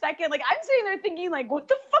it for a second. Like I'm sitting there thinking, like, what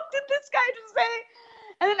the fuck did this guy just say?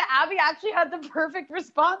 And then Abby actually had the perfect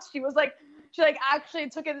response. She actually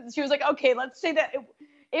took it. She was like, okay, let's say that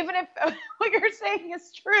even if what you're saying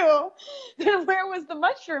is true, then where was the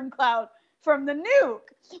mushroom cloud from the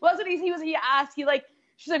nuke? Well, that's what he asked. She's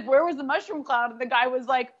like, where was the mushroom cloud? And the guy was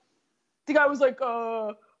like,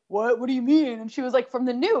 what do you mean? And she was like, from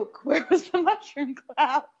the nuke. Where was the mushroom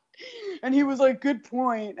cloud? And he was like, good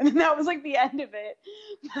point. And then that was like the end of it.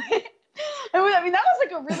 That was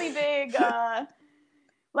like a really big,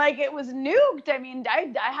 like it was nuked. I mean,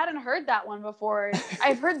 I hadn't heard that one before.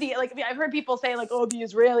 I've heard people say like, oh, the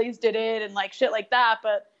Israelis did it and like shit like that,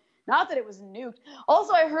 but not that it was nuked.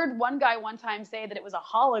 Also, I heard one guy one time say that it was a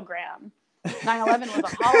hologram. 9/11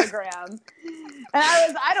 was a hologram.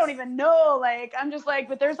 And I don't even know, like, I'm just like,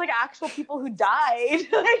 but there's like actual people who died.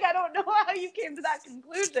 Like, I don't know how you came to that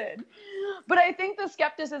conclusion. But I think the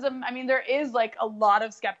skepticism, I mean, there is like a lot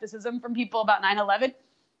of skepticism from people about 9/11.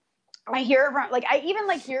 I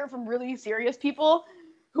hear from really serious people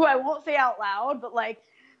who I won't say out loud, but like,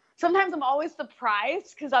 sometimes I'm always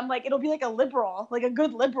surprised because I'm like, it'll be like a liberal, like a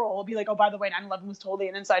good liberal will be like, oh, by the way, 9/11 was totally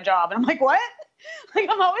an inside job. And I'm like, what? Like,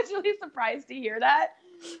 I'm always really surprised to hear that.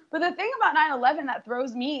 But the thing about 9/11 that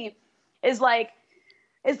throws me is like,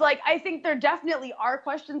 I think there definitely are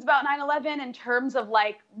questions about 9/11 in terms of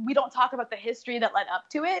like, we don't talk about the history that led up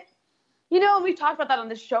to it. You know, and we've talked about that on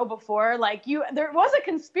this show before. Like, there was a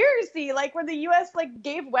conspiracy, like where the U.S. like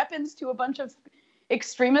gave weapons to a bunch of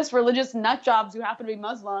extremist religious nut jobs who happen to be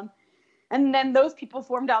Muslim, and then those people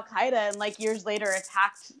formed Al Qaeda and like years later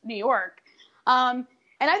attacked New York.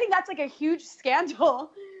 And I think that's like a huge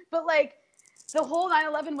scandal. But like the whole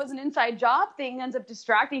 9/11 was an inside job thing ends up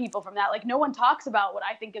distracting people from that. Like no one talks about what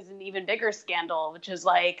I think is an even bigger scandal, which is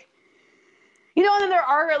like, you know, and then there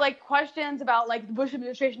are like questions about like the Bush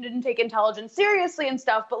administration didn't take intelligence seriously and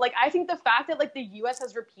stuff. But like I think the fact that like the U.S.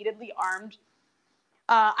 has repeatedly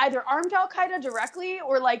either armed Al Qaeda directly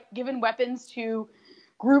or like given weapons to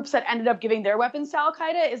groups that ended up giving their weapons to Al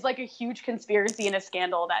Qaeda is like a huge conspiracy and a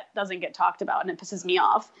scandal that doesn't get talked about, and it pisses me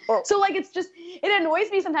off. So like it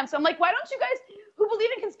annoys me sometimes. So I'm like, why don't you guys who believe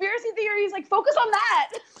in conspiracy theories like focus on that?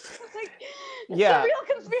 Like, it's a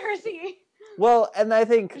real conspiracy. Well, and I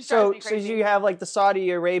think so you have like the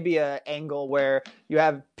Saudi Arabia angle where you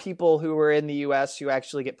have people who were in the U.S. who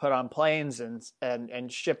actually get put on planes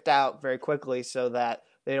and shipped out very quickly so that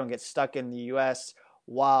they don't get stuck in the U.S.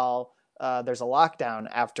 while there's a lockdown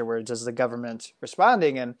afterwards as the government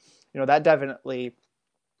responding. And, you know, that definitely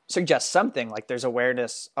suggests something like there's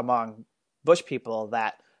awareness among Bush people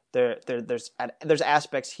that there's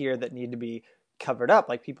aspects here that need to be covered up.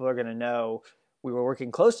 Like people are going to know we were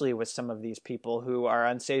working closely with some of these people who are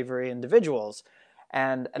unsavory individuals.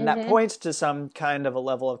 And that points to some kind of a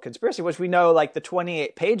level of conspiracy, which we know like the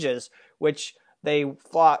 28 pages, which they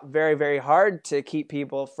fought very, very hard to keep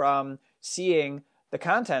people from seeing the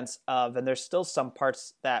contents of, and there's still some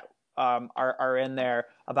parts that are in there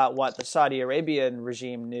about what the Saudi Arabian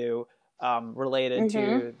regime knew related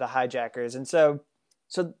to the hijackers, and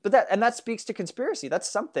that speaks to conspiracy. That's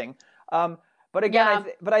something. But again,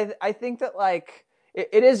 I think that like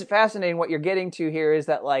it is fascinating. What you're getting to here is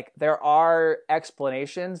that like there are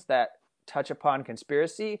explanations that touch upon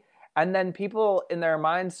conspiracy, and then people in their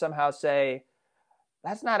minds somehow say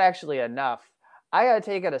that's not actually enough. I got to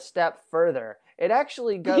take it a step further. It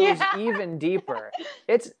actually goes even deeper.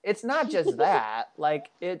 It's not just that. Like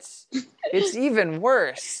it's even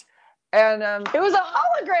worse. And it was a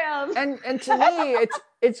hologram. And to me,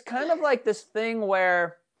 it's kind of like this thing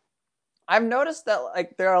where I've noticed that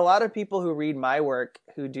like there are a lot of people who read my work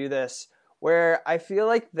who do this, where I feel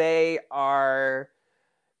like they are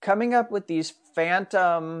coming up with these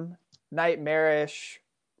phantom, nightmarish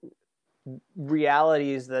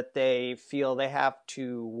realities that they feel they have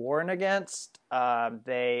to warn against.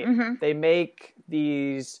 They make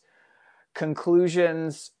these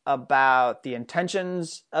conclusions about the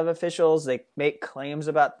intentions of officials. They make claims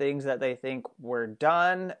about things that they think were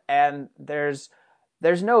done, and there's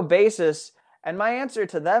no basis. And my answer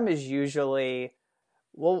to them is usually,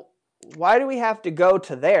 well, why do we have to go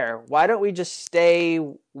to there? Why don't we just stay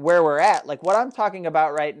where we're at? Like what I'm talking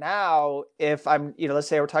about right now, if I'm, let's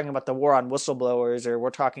say we're talking about the war on whistleblowers, or we're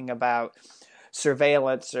talking about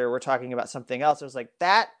surveillance, or we're talking about something else, it was like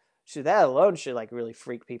that alone should like really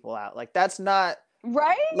freak people out. Like that's not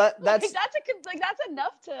right. That's that's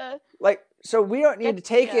enough to like, so we don't need to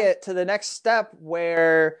take it to the next step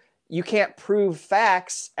where you can't prove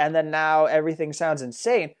facts and then now everything sounds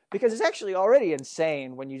insane, because it's actually already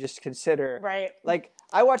insane when you just consider, right. Like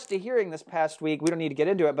I watched a hearing this past week. We don't need to get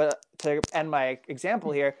into it, but to end my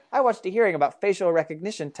example here, I watched a hearing about facial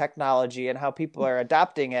recognition technology and how people are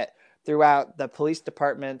adopting it throughout the police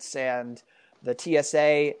departments and the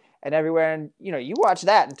TSA and everywhere. And, you watch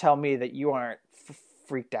that and tell me that you aren't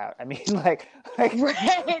freaked out. I mean, like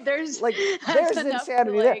right. There's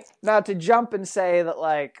insanity there. Now to jump and say that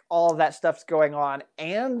like all of that stuff's going on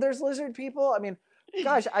and there's lizard people. I mean,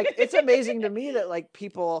 gosh, it's amazing to me that like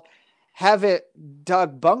people haven't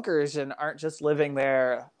dug bunkers and aren't just living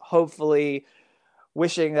there, hopefully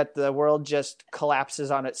wishing that the world just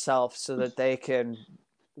collapses on itself so that they can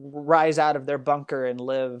rise out of their bunker and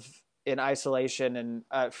live in isolation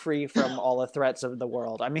and free from all the threats of the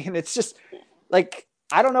world. I mean, it's just like,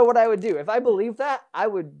 I don't know what I would do. If I believed that, I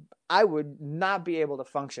would not be able to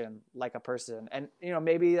function like a person. And,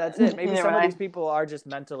 maybe that's it. Maybe some of these people are just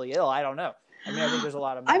mentally ill. I don't know. I mean, I think there's a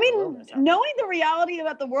lot of mental illness out there. Knowing the reality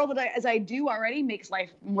about the world as I do already makes life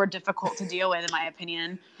more difficult to deal with, in my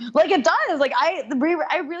opinion. Like it does. Like I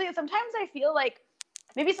really, sometimes I feel like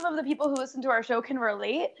maybe some of the people who listen to our show can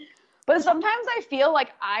relate, but sometimes I feel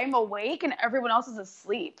like I'm awake and everyone else is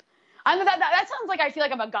asleep. That sounds like I feel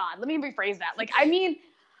like I'm a god. Let me rephrase that. Like, I mean,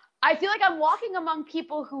 I feel like I'm walking among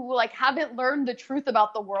people who like haven't learned the truth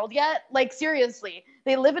about the world yet. Like seriously,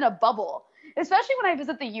 they live in a bubble. Especially when I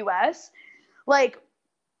visit the US, like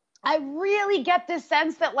I really get this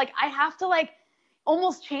sense that like I have to like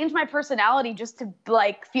almost change my personality just to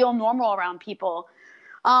like feel normal around people,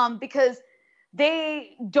 because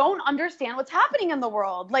they don't understand what's happening in the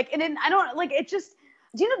world. Like, and I don't like it. Just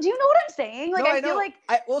do you know what I'm saying? Like, no, I feel like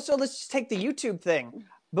so let's just take the YouTube thing.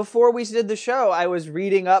 Before we did the show, I was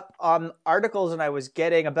reading up on articles and I was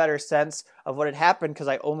getting a better sense of what had happened because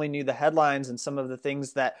I only knew the headlines and some of the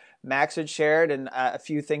things that Max had shared and a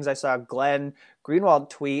few things I saw Glenn Greenwald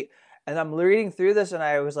tweet. And I'm reading through this and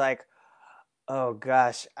I was like, oh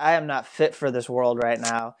gosh, I am not fit for this world right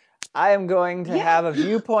now. I am going to have a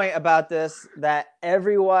viewpoint about this that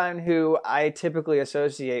everyone who I typically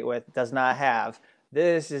associate with does not have.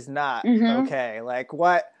 This is not okay. Like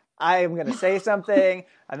what? I am going to say something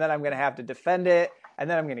and then I'm going to have to defend it and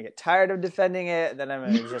then I'm going to get tired of defending it. And then I'm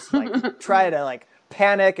going to just like try to like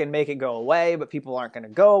panic and make it go away, but people aren't going to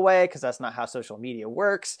go away because that's not how social media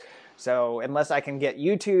works. So unless I can get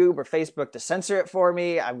YouTube or Facebook to censor it for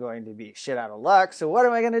me, I'm going to be shit out of luck. So what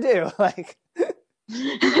am I going to do? Like,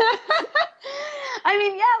 I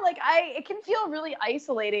mean, yeah, like it can feel really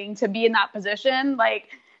isolating to be in that position. Like,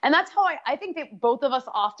 and that's how I think that both of us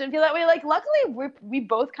often feel that way. Like, luckily, we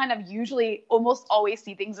both kind of usually almost always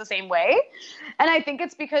see things the same way. And I think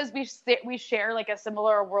it's because we share like a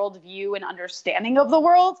similar worldview and understanding of the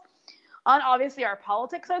world. And obviously, our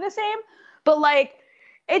politics are the same. But like,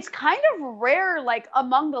 it's kind of rare, like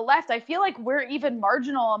among the left. I feel like we're even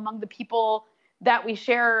marginal among the people that we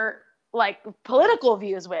share like political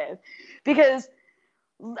views with. Because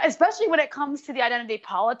especially when it comes to the identity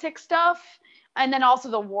politics stuff, and then also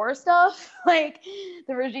the war stuff, like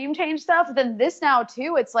the regime change stuff, then this now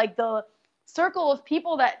too, it's like the circle of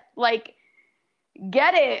people that like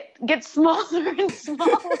get it gets smaller and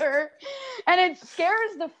smaller and it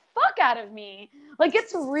scares the fuck out of me. Like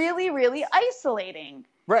it's really, really isolating.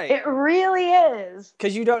 Right. It really is.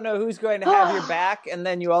 Because you don't know who's going to have your back, and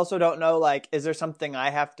then you also don't know, like, is there something I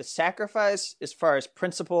have to sacrifice as far as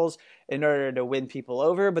principles in order to win people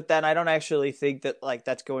over? But then I don't actually think that, like,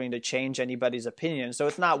 that's going to change anybody's opinion, so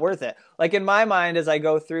it's not worth it. Like, in my mind, as I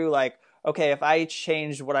go through, like, okay, if I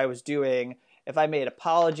changed what I was doing, if I made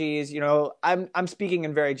apologies, I'm speaking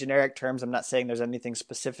in very generic terms. I'm not saying there's anything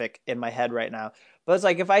specific in my head right now. But it's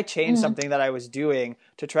like, if I changed something that I was doing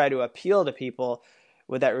to try to appeal to people,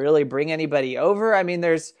 would that really bring anybody over? I mean,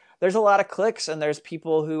 there's a lot of cliques and there's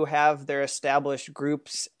people who have their established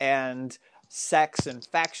groups and sects and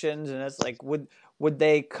factions. And it's like, would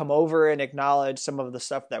they come over and acknowledge some of the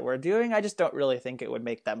stuff that we're doing? I just don't really think it would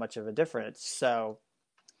make that much of a difference. So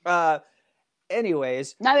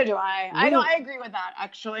anyways, Neither do I. I agree with that,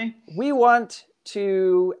 actually. We want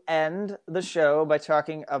to end the show by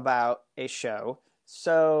talking about a show.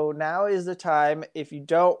 So now is the time, if you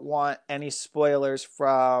don't want any spoilers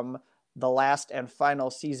from the last and final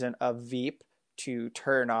season of Veep, to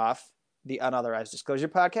turn off the Unauthorized Disclosure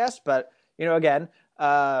podcast. But, again,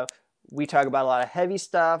 we talk about a lot of heavy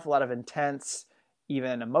stuff, a lot of intense,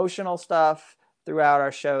 even emotional stuff throughout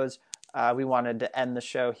our shows. We wanted to end the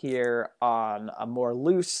show here on a more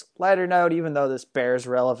loose, lighter note, even though this bears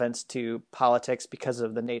relevance to politics because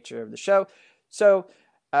of the nature of the show. So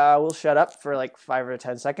we'll shut up for like 5 or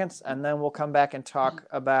 10 seconds, and then we'll come back and talk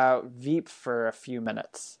about Veep for a few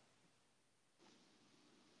minutes.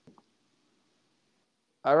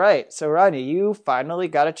 All right, so Ronnie, you finally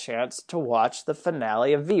got a chance to watch the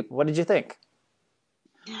finale of Veep. What did you think?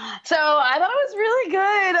 So I thought it was really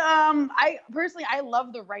good. I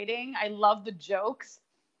love the writing. I love the jokes.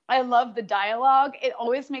 I love the dialogue. It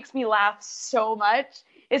always makes me laugh so much,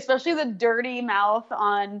 especially the dirty mouth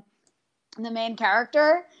on the main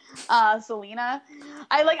character, Selena.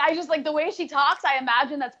 I just like the way she talks. I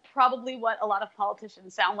imagine that's probably what a lot of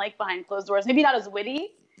politicians sound like behind closed doors. Maybe not as witty,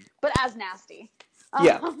 but as nasty.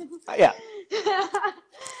 Yeah. Yeah.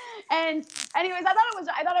 And anyways, I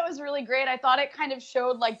thought it was really great. I thought it kind of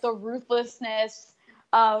showed like the ruthlessness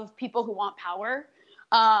of people who want power.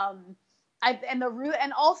 And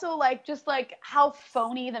also like just like how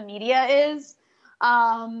phony the media is.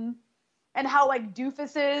 And how like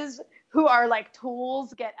doofuses who are like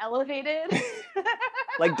tools get elevated.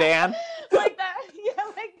 Like Dan? Like that. Yeah,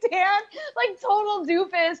 like Dan. Like total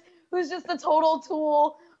doofus who's just a total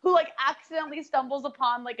tool who like accidentally stumbles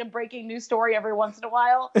upon like a breaking news story every once in a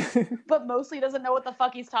while, but mostly doesn't know what the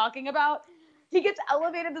fuck he's talking about. He gets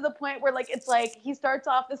elevated to the point where like it's like he starts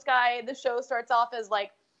off the show starts off as like,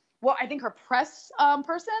 well, I think her press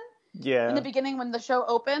person. Yeah. In the beginning when the show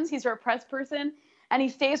opens, he's her press person, and he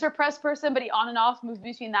stays her press person, but he on and off moves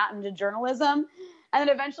between that and into journalism. And then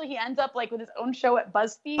eventually he ends up like with his own show at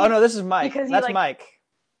BuzzFeed. Oh no, this is Mike. That's Mike.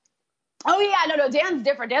 Oh yeah, no, Dan's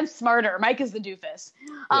different. Dan's smarter. Mike is the doofus.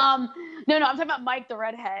 Yeah. No, I'm talking about Mike, the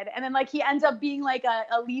redhead, and then like he ends up being like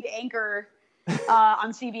a lead anchor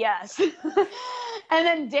on CBS. And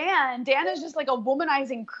then Dan is just like a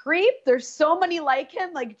womanizing creep. There's so many like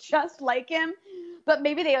him, like just like him, but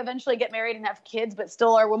maybe they eventually get married and have kids, but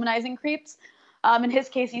still are womanizing creeps. In his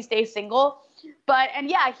case, he stays single. And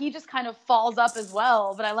yeah, he just kind of falls up as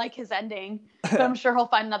well. But I like his ending. But I'm sure he'll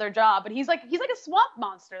find another job. But he's like a swamp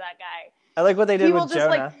monster, that guy. I like what they did with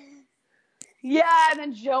Jonah. Yeah, and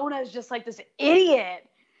then Jonah is just like this idiot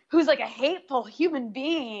who's like a hateful human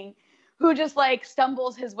being who just like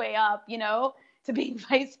stumbles his way up, to being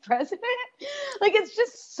vice president. Like it's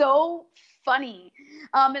just so funny.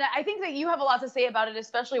 And I think that you have a lot to say about it,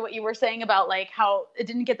 especially what you were saying about like how it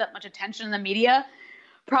didn't get that much attention in the media.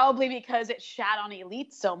 Probably because it shat on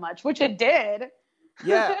elites so much, which it did.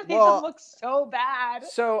 Yeah, it looks so bad.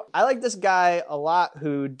 So I like this guy a lot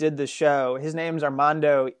who did the show. His name's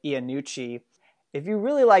Armando Iannucci. If you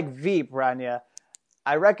really like Veep, Rania,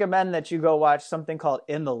 I recommend that you go watch something called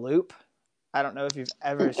In the Loop. I don't know if you've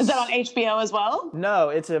ever... Is that on HBO as well? No,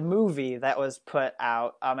 it's a movie that was put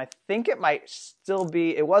out. I think it might still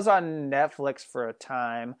be... It was on Netflix for a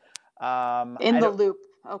time. In the Loop.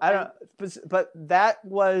 Okay. I don't, but that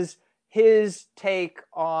was his take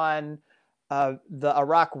on the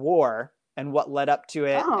Iraq War and what led up to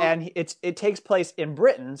it. Oh. And it takes place in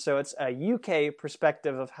Britain, so it's a UK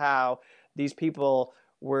perspective of how these people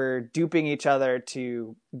were duping each other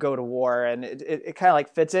to go to war, and it kind of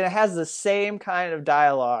like fits in. It has the same kind of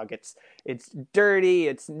dialogue. It's dirty,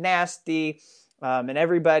 it's nasty. And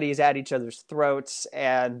everybody's at each other's throats,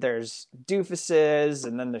 and there's doofuses,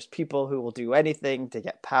 and then there's people who will do anything to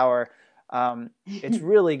get power. It's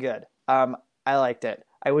really good. I liked it.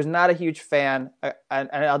 I was not a huge fan, and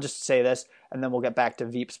I'll just say this, and then we'll get back to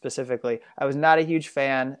Veep specifically. I was not a huge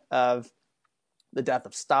fan of the death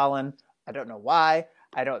of Stalin. I don't know why.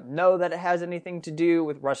 I don't know that it has anything to do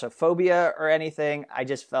with Russophobia or anything. I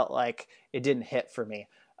just felt like it didn't hit for me.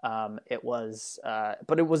 But it was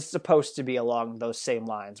supposed to be along those same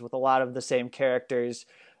lines with a lot of the same characters,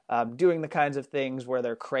 doing the kinds of things where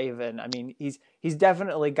they're craven. I mean, he's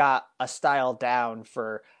definitely got a style down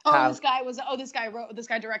for how... this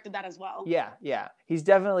guy directed that as well. Yeah. He's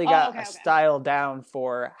definitely got a style down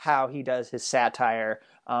for how he does his satire.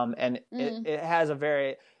 It has a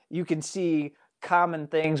very, you can see common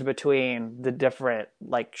things between the different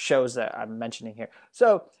like shows that I'm mentioning here.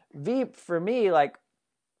 So Veep for me, like,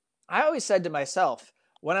 I always said to myself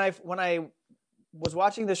when I was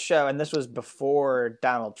watching this show, and this was before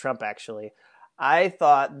Donald Trump actually, I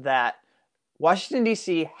thought that Washington,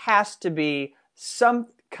 D.C. has to be some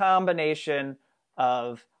combination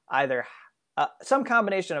of either some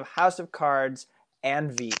combination of House of Cards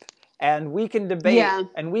and Veep. And we can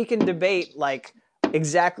debate like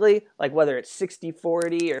exactly like whether it's 60-40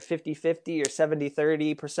 or 50-50 or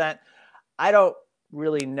 70-30%. I don't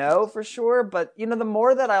really know for sure, but the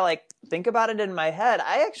more that I like think about it in my head,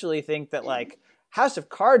 I actually think that like House of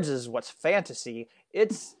Cards is what's fantasy.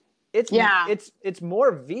 It's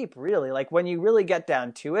more Veep, really. Like when you really get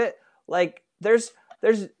down to it, like there's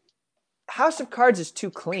House of Cards is too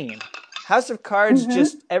clean. House of Cards,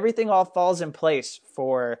 just everything all falls in place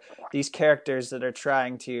for these characters that are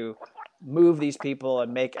trying to move these people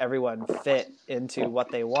and make everyone fit into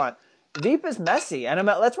what they want. Veep is messy, and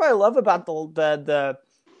that's what I love about the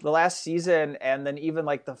last season, and then even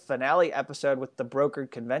like the finale episode with the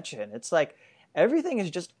brokered convention. It's like everything is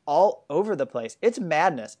just all over the place. It's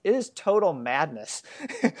madness. It is total madness.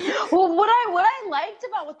 Well, what I liked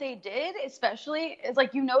about what they did, especially, is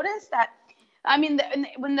like you notice that. I mean,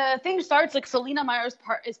 when the thing starts, like Selena Meyer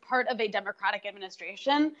is part of a Democratic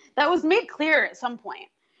administration. That was made clear at some point.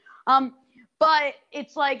 But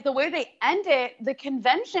it's like the way they end it, the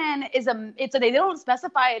convention they don't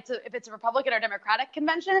specify if it's a Republican or Democratic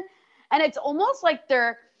convention. And it's almost like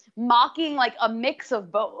they're mocking like a mix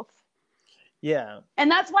of both. Yeah.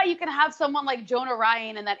 And that's why you can have someone like Jonah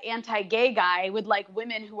Ryan and that anti-gay guy with like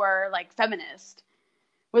women who are like feminist,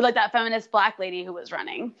 with like that feminist black lady who was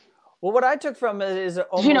running. Well, what I took from it is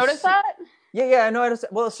almost... Did you notice that? Yeah, I noticed.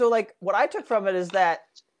 Well, so like what I took from it is that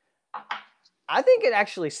I think it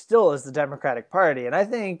actually still is the Democratic Party. And I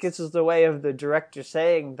think this is the way of the director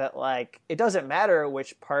saying that like it doesn't matter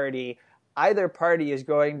which party, either party is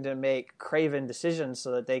going to make craven decisions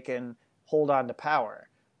so that they can hold on to power,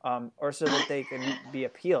 or so that they can be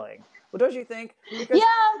appealing. Well, don't you think?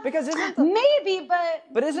 Because isn't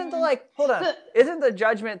the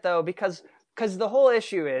judgment though, because the whole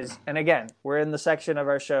issue is, and again, we're in the section of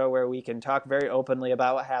our show where we can talk very openly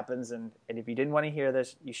about what happens, and if you didn't want to hear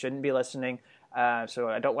this, you shouldn't be listening. So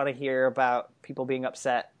I don't want to hear about people being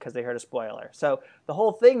upset because they heard a spoiler. So the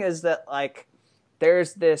whole thing is that, like,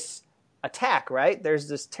 there's this attack, right? There's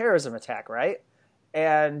this terrorism attack, right?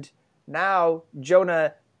 And now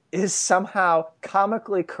Jonah is somehow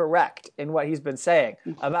comically correct in what he's been saying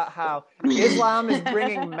about how Islam is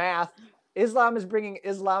bringing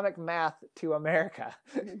Islamic math to America.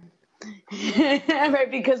 Right,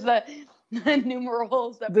 because the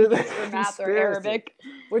numerals that we use for math are Arabic.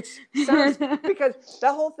 Which sounds, because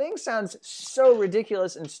that whole thing sounds so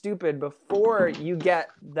ridiculous and stupid before you get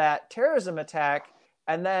that terrorism attack,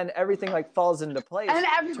 and then everything like falls into place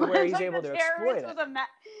to where he's able to exploit it.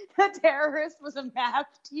 The terrorist was a math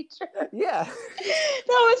teacher. Yeah. That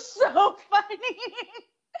was so funny.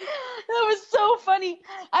 That was so funny.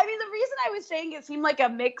 I mean, the reason I was saying it seemed like a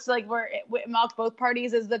mix, like where it mocked both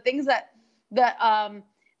parties, is the things that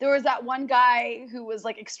there was that one guy who was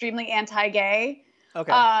like extremely anti-gay.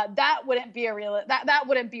 Okay. That wouldn't be that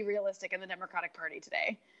wouldn't be realistic in the Democratic Party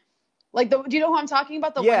today. Like, do you know who I'm talking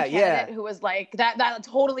about? The one candidate who was like that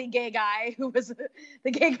totally gay guy who was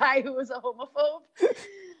the gay guy who was a homophobe.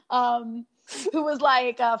 Who was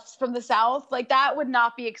like from the South, like that would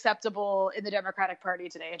not be acceptable in the Democratic Party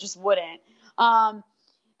today. It just wouldn't. And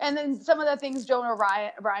then some of the things Jonah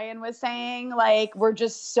Ryan was saying, like, were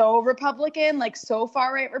just so Republican, like so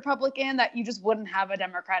far right Republican, that you just wouldn't have a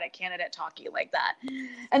Democratic candidate talking like that.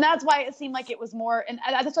 And that's why it seemed like it was more, and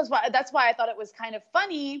that's why I thought it was kind of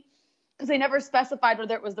funny, because they never specified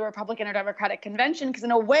whether it was the Republican or Democratic convention, because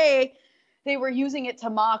in a way they were using it to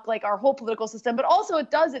mock like our whole political system, but also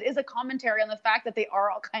it is a commentary on the fact that they are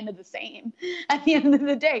all kind of the same at the end of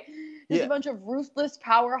the day. Just a bunch of ruthless,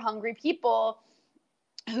 power hungry people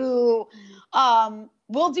who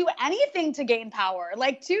will do anything to gain power.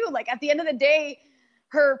 Like at the end of the day,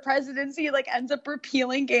 her presidency like ends up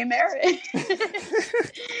repealing gay marriage.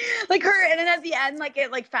 And then at the end, like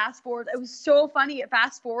it like fast forward. It was so funny. It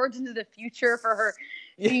fast forwards into the future for her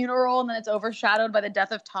funeral, and then it's overshadowed by the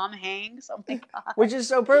death of Tom Hanks. Oh my God. Which is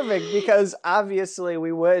so perfect, because obviously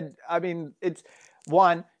it's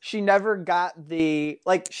one, she never got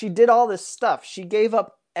she did all this stuff. She gave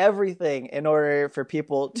up everything in order for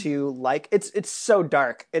people to like, it's so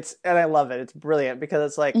dark. And I love it. It's brilliant, because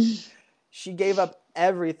it's like, she gave up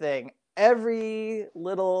everything, every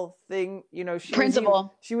little thing,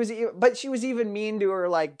 principle. She was even mean to her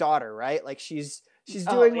like daughter, right? Like she's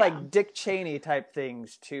doing like Dick Cheney type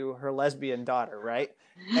things to her lesbian daughter, right?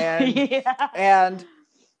 And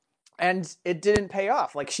and it didn't pay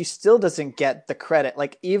off. Like she still doesn't get the credit.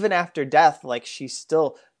 Like even after death, like she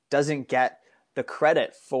still doesn't get the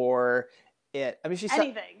credit for it. I mean,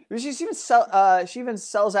 anything. she even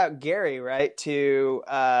sells out Gary, right, to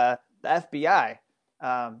the FBI.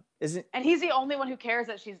 Isn't And he's the only one who cares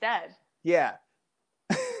that she's dead. Yeah.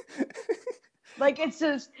 Like, it's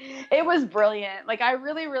just, it was brilliant. Like, I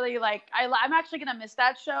really, really, like, I'm actually going to miss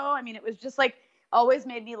that show. I mean, it was just, like, always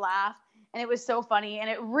made me laugh. And it was so funny. And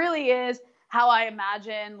it really is how I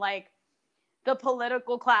imagine, like, the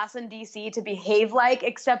political class in DC to behave like,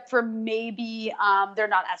 except for maybe they're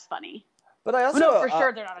not as funny. But I also, no, for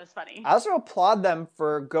sure they're not as funny. I also applaud them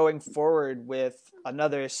for going forward with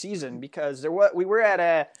another season, because we were at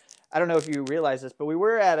a, I don't know if you realize this, but we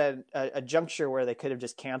were at a juncture where they could have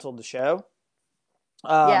just canceled the show.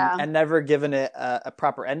 And never given it a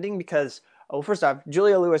proper ending, because, well, first off,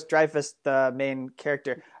 Julia Louis-Dreyfus, the main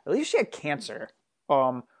character, I believe she had cancer.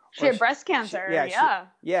 She had breast cancer.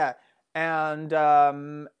 Yeah. And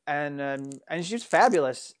she was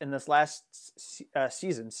fabulous in this last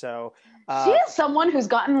season. So she is someone who's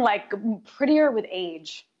gotten, like, prettier with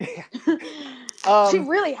age. She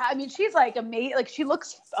really I mean, she's like amazing. Like, she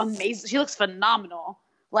looks amazing. She looks phenomenal.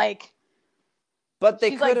 Like, but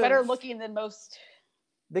she's like better looking than most.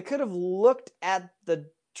 They could have looked at the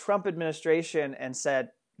Trump administration and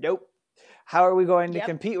said, nope, how are we going to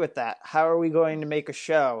compete with that? How are we going to make a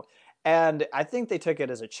show? And I think they took it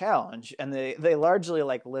as a challenge, and they largely,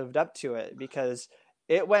 like, lived up to it, because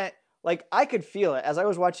it went, like, I could feel it. As I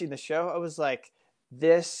was watching the show, I was like,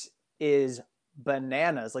 this is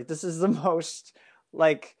bananas. Like, this is the most,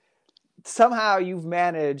 like, somehow you've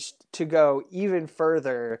managed to go even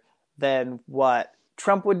further than what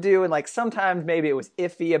Trump would do. And, like, sometimes maybe it was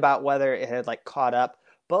iffy about whether it had, like, caught up,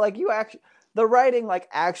 but, like, the writing, like,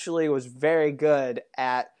 actually was very good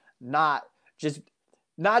at not just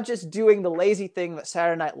doing the lazy thing that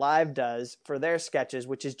Saturday Night Live does for their sketches,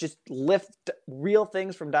 which is just lift real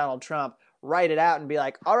things from Donald Trump, write it out, and be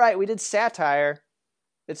like, all right, we did satire.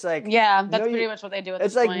 It's like, yeah, that's pretty much what they do at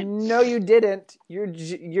this point. It's like, no, you didn't.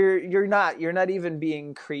 You're not even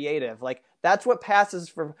being creative. Like, that's what passes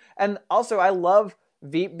for. And also, I love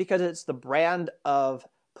Veep because it's the brand of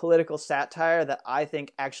political satire that I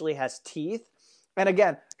think actually has teeth. And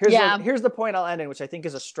again, here's the point I'll end in, which I think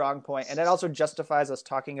is a strong point, and it also justifies us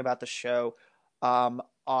talking about the show on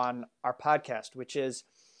our podcast, which is,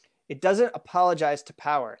 it doesn't apologize to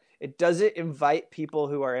power. It doesn't invite people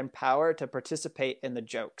who are in power to participate in the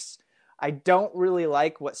jokes. I don't really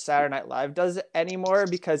like what Saturday Night Live does anymore,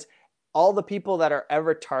 because all the people that are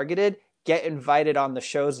ever targeted get invited on the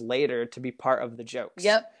shows later to be part of the jokes.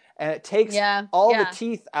 Yep. And it takes all the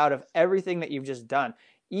teeth out of everything that you've just done.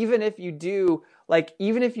 Even if you do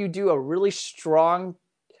a really strong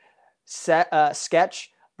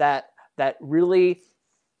sketch that really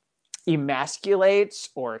emasculates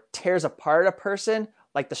or tears apart a person,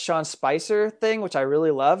 like the Sean Spicer thing, which I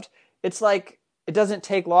really loved, it's like, it doesn't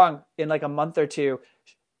take long, in like a month or two,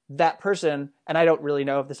 that person, and I don't really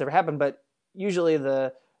know if this ever happened, but usually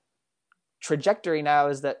the trajectory now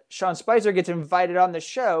is that Sean Spicer gets invited on the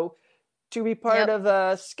show to be part of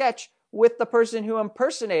a sketch with the person who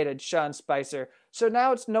impersonated Sean Spicer. So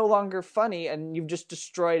now it's no longer funny, and you've just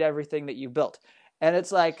destroyed everything that you built. And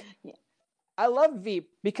it's like, I love Veep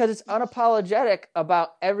because it's unapologetic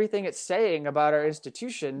about everything it's saying about our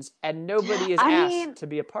institutions, and nobody is asked to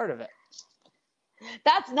be a part of it.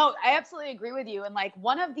 I absolutely agree with you. And, like,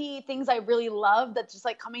 one of the things I really love that's just,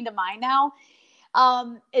 like, coming to mind now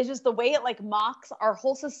is just the way it, like, mocks our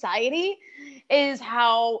whole society, is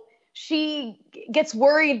how she gets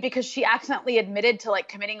worried because she accidentally admitted to, like,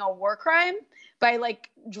 committing a war crime by, like,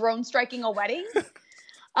 drone striking a wedding.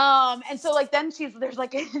 And so, like, then there's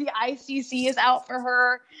like the ICC is out for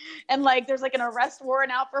her, and, like, there's, like, an arrest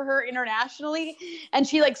warrant out for her internationally, and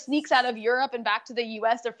she, like, sneaks out of Europe and back to the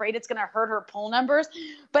US afraid it's going to hurt her poll numbers,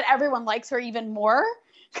 but everyone likes her even more,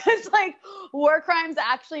 because, like, war crimes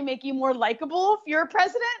actually make you more likable if you're a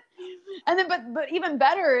president. And then, but even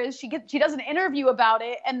better is she does an interview about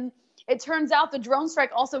it, and it turns out the drone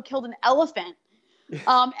strike also killed an elephant.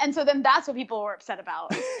 And so then that's what people were upset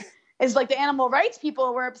about. Is, like, the animal rights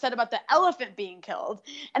people were upset about the elephant being killed.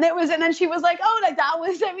 And then she was like, oh, like, that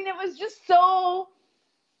was, I mean, it was just so,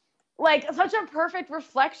 like, such a perfect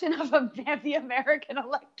reflection of the American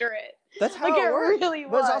electorate. That's how it works. Really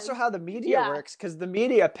was. But it's also how the media works, because the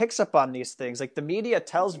media picks up on these things. Like, the media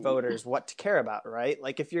tells voters what to care about, right?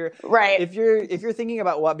 Like, if you're thinking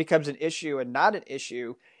about what becomes an issue and not an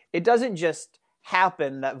issue, it doesn't just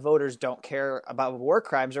happen that voters don't care about war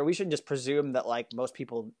crimes, or we should just presume that, like, most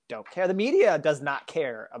people don't care. The media does not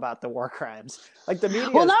care about the war crimes. Like, the media.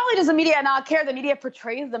 Well, not only does the media not care, the media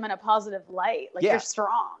portrays them in a positive light. Like, you're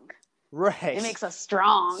strong. Right. It makes us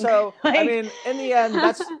strong. So, Like- I mean, in the end,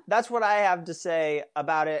 that's what I have to say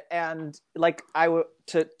about it. And like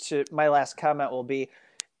to my last comment will be,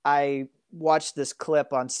 I watched this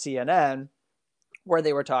clip on CNN where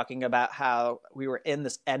they were talking about how we were in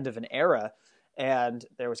this end of an era, and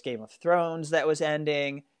there was Game of Thrones that was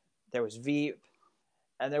ending, there was Veep,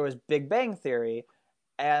 and there was Big Bang Theory,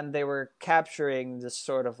 and they were capturing this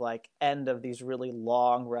sort of like end of these really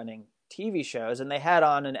long running TV shows, and they had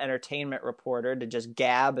on an entertainment reporter to just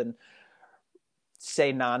gab and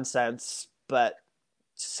say nonsense, but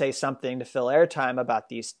say something to fill airtime about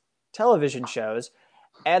these television shows.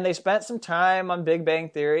 And they spent some time on Big Bang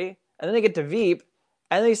Theory, and then they get to Veep,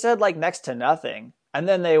 and they said like next to nothing. And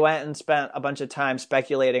then they went and spent a bunch of time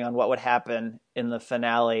speculating on what would happen in the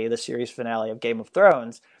finale, the series finale of Game of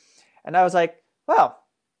Thrones. And I was like, well,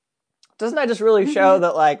 doesn't that just really show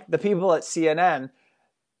that like the people at CNN,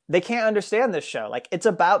 they can't understand this show? Like, it's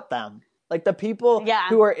about them. Like, the people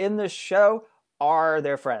who are in this show are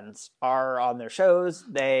their friends, are on their shows.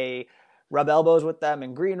 They rub elbows with them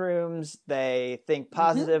in green rooms. They think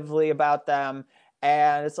positively about them.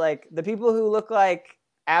 And it's like the people who look like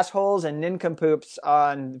assholes and nincompoops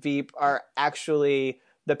on Veep are actually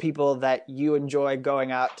the people that you enjoy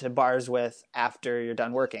going out to bars with after you're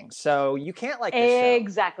done working. So you can't like this show.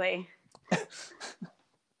 Exactly.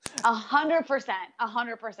 100%.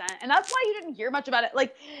 And that's why you didn't hear much about it.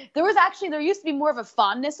 Like, there used to be more of a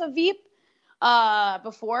fondness of Veep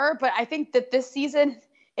before, but I think that this season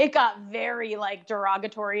it got very like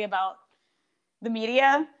derogatory about the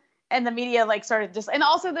media, and the media like started and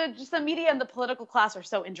also the media and the political class are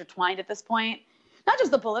so intertwined at this point. Not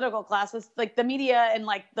just the political class, it's like the media and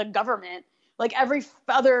like the government. Like every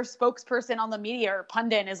other spokesperson on the media or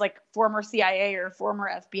pundit is like former CIA or former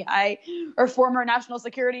FBI or former national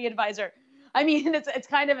security advisor. I mean, it's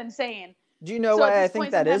kind of insane. Do you know why I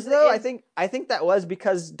think that is though? I think that was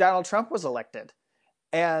because Donald Trump was elected.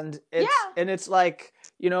 And it's like,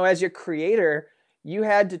 you know, as your creator, you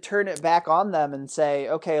had to turn it back on them and say,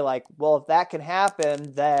 okay, like, well, if that can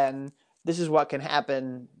happen, then this is what can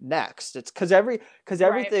happen next. It's because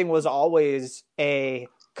everything was always a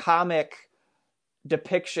comic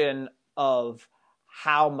depiction of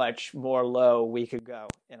how much more low we could go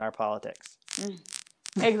in our politics.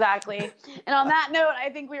 Exactly. And on that note,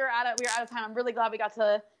 I think we were out of time. I'm really glad we got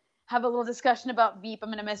to have a little discussion about Veep. I'm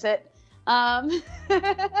going to miss it.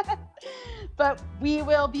 But we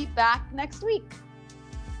will be back next week.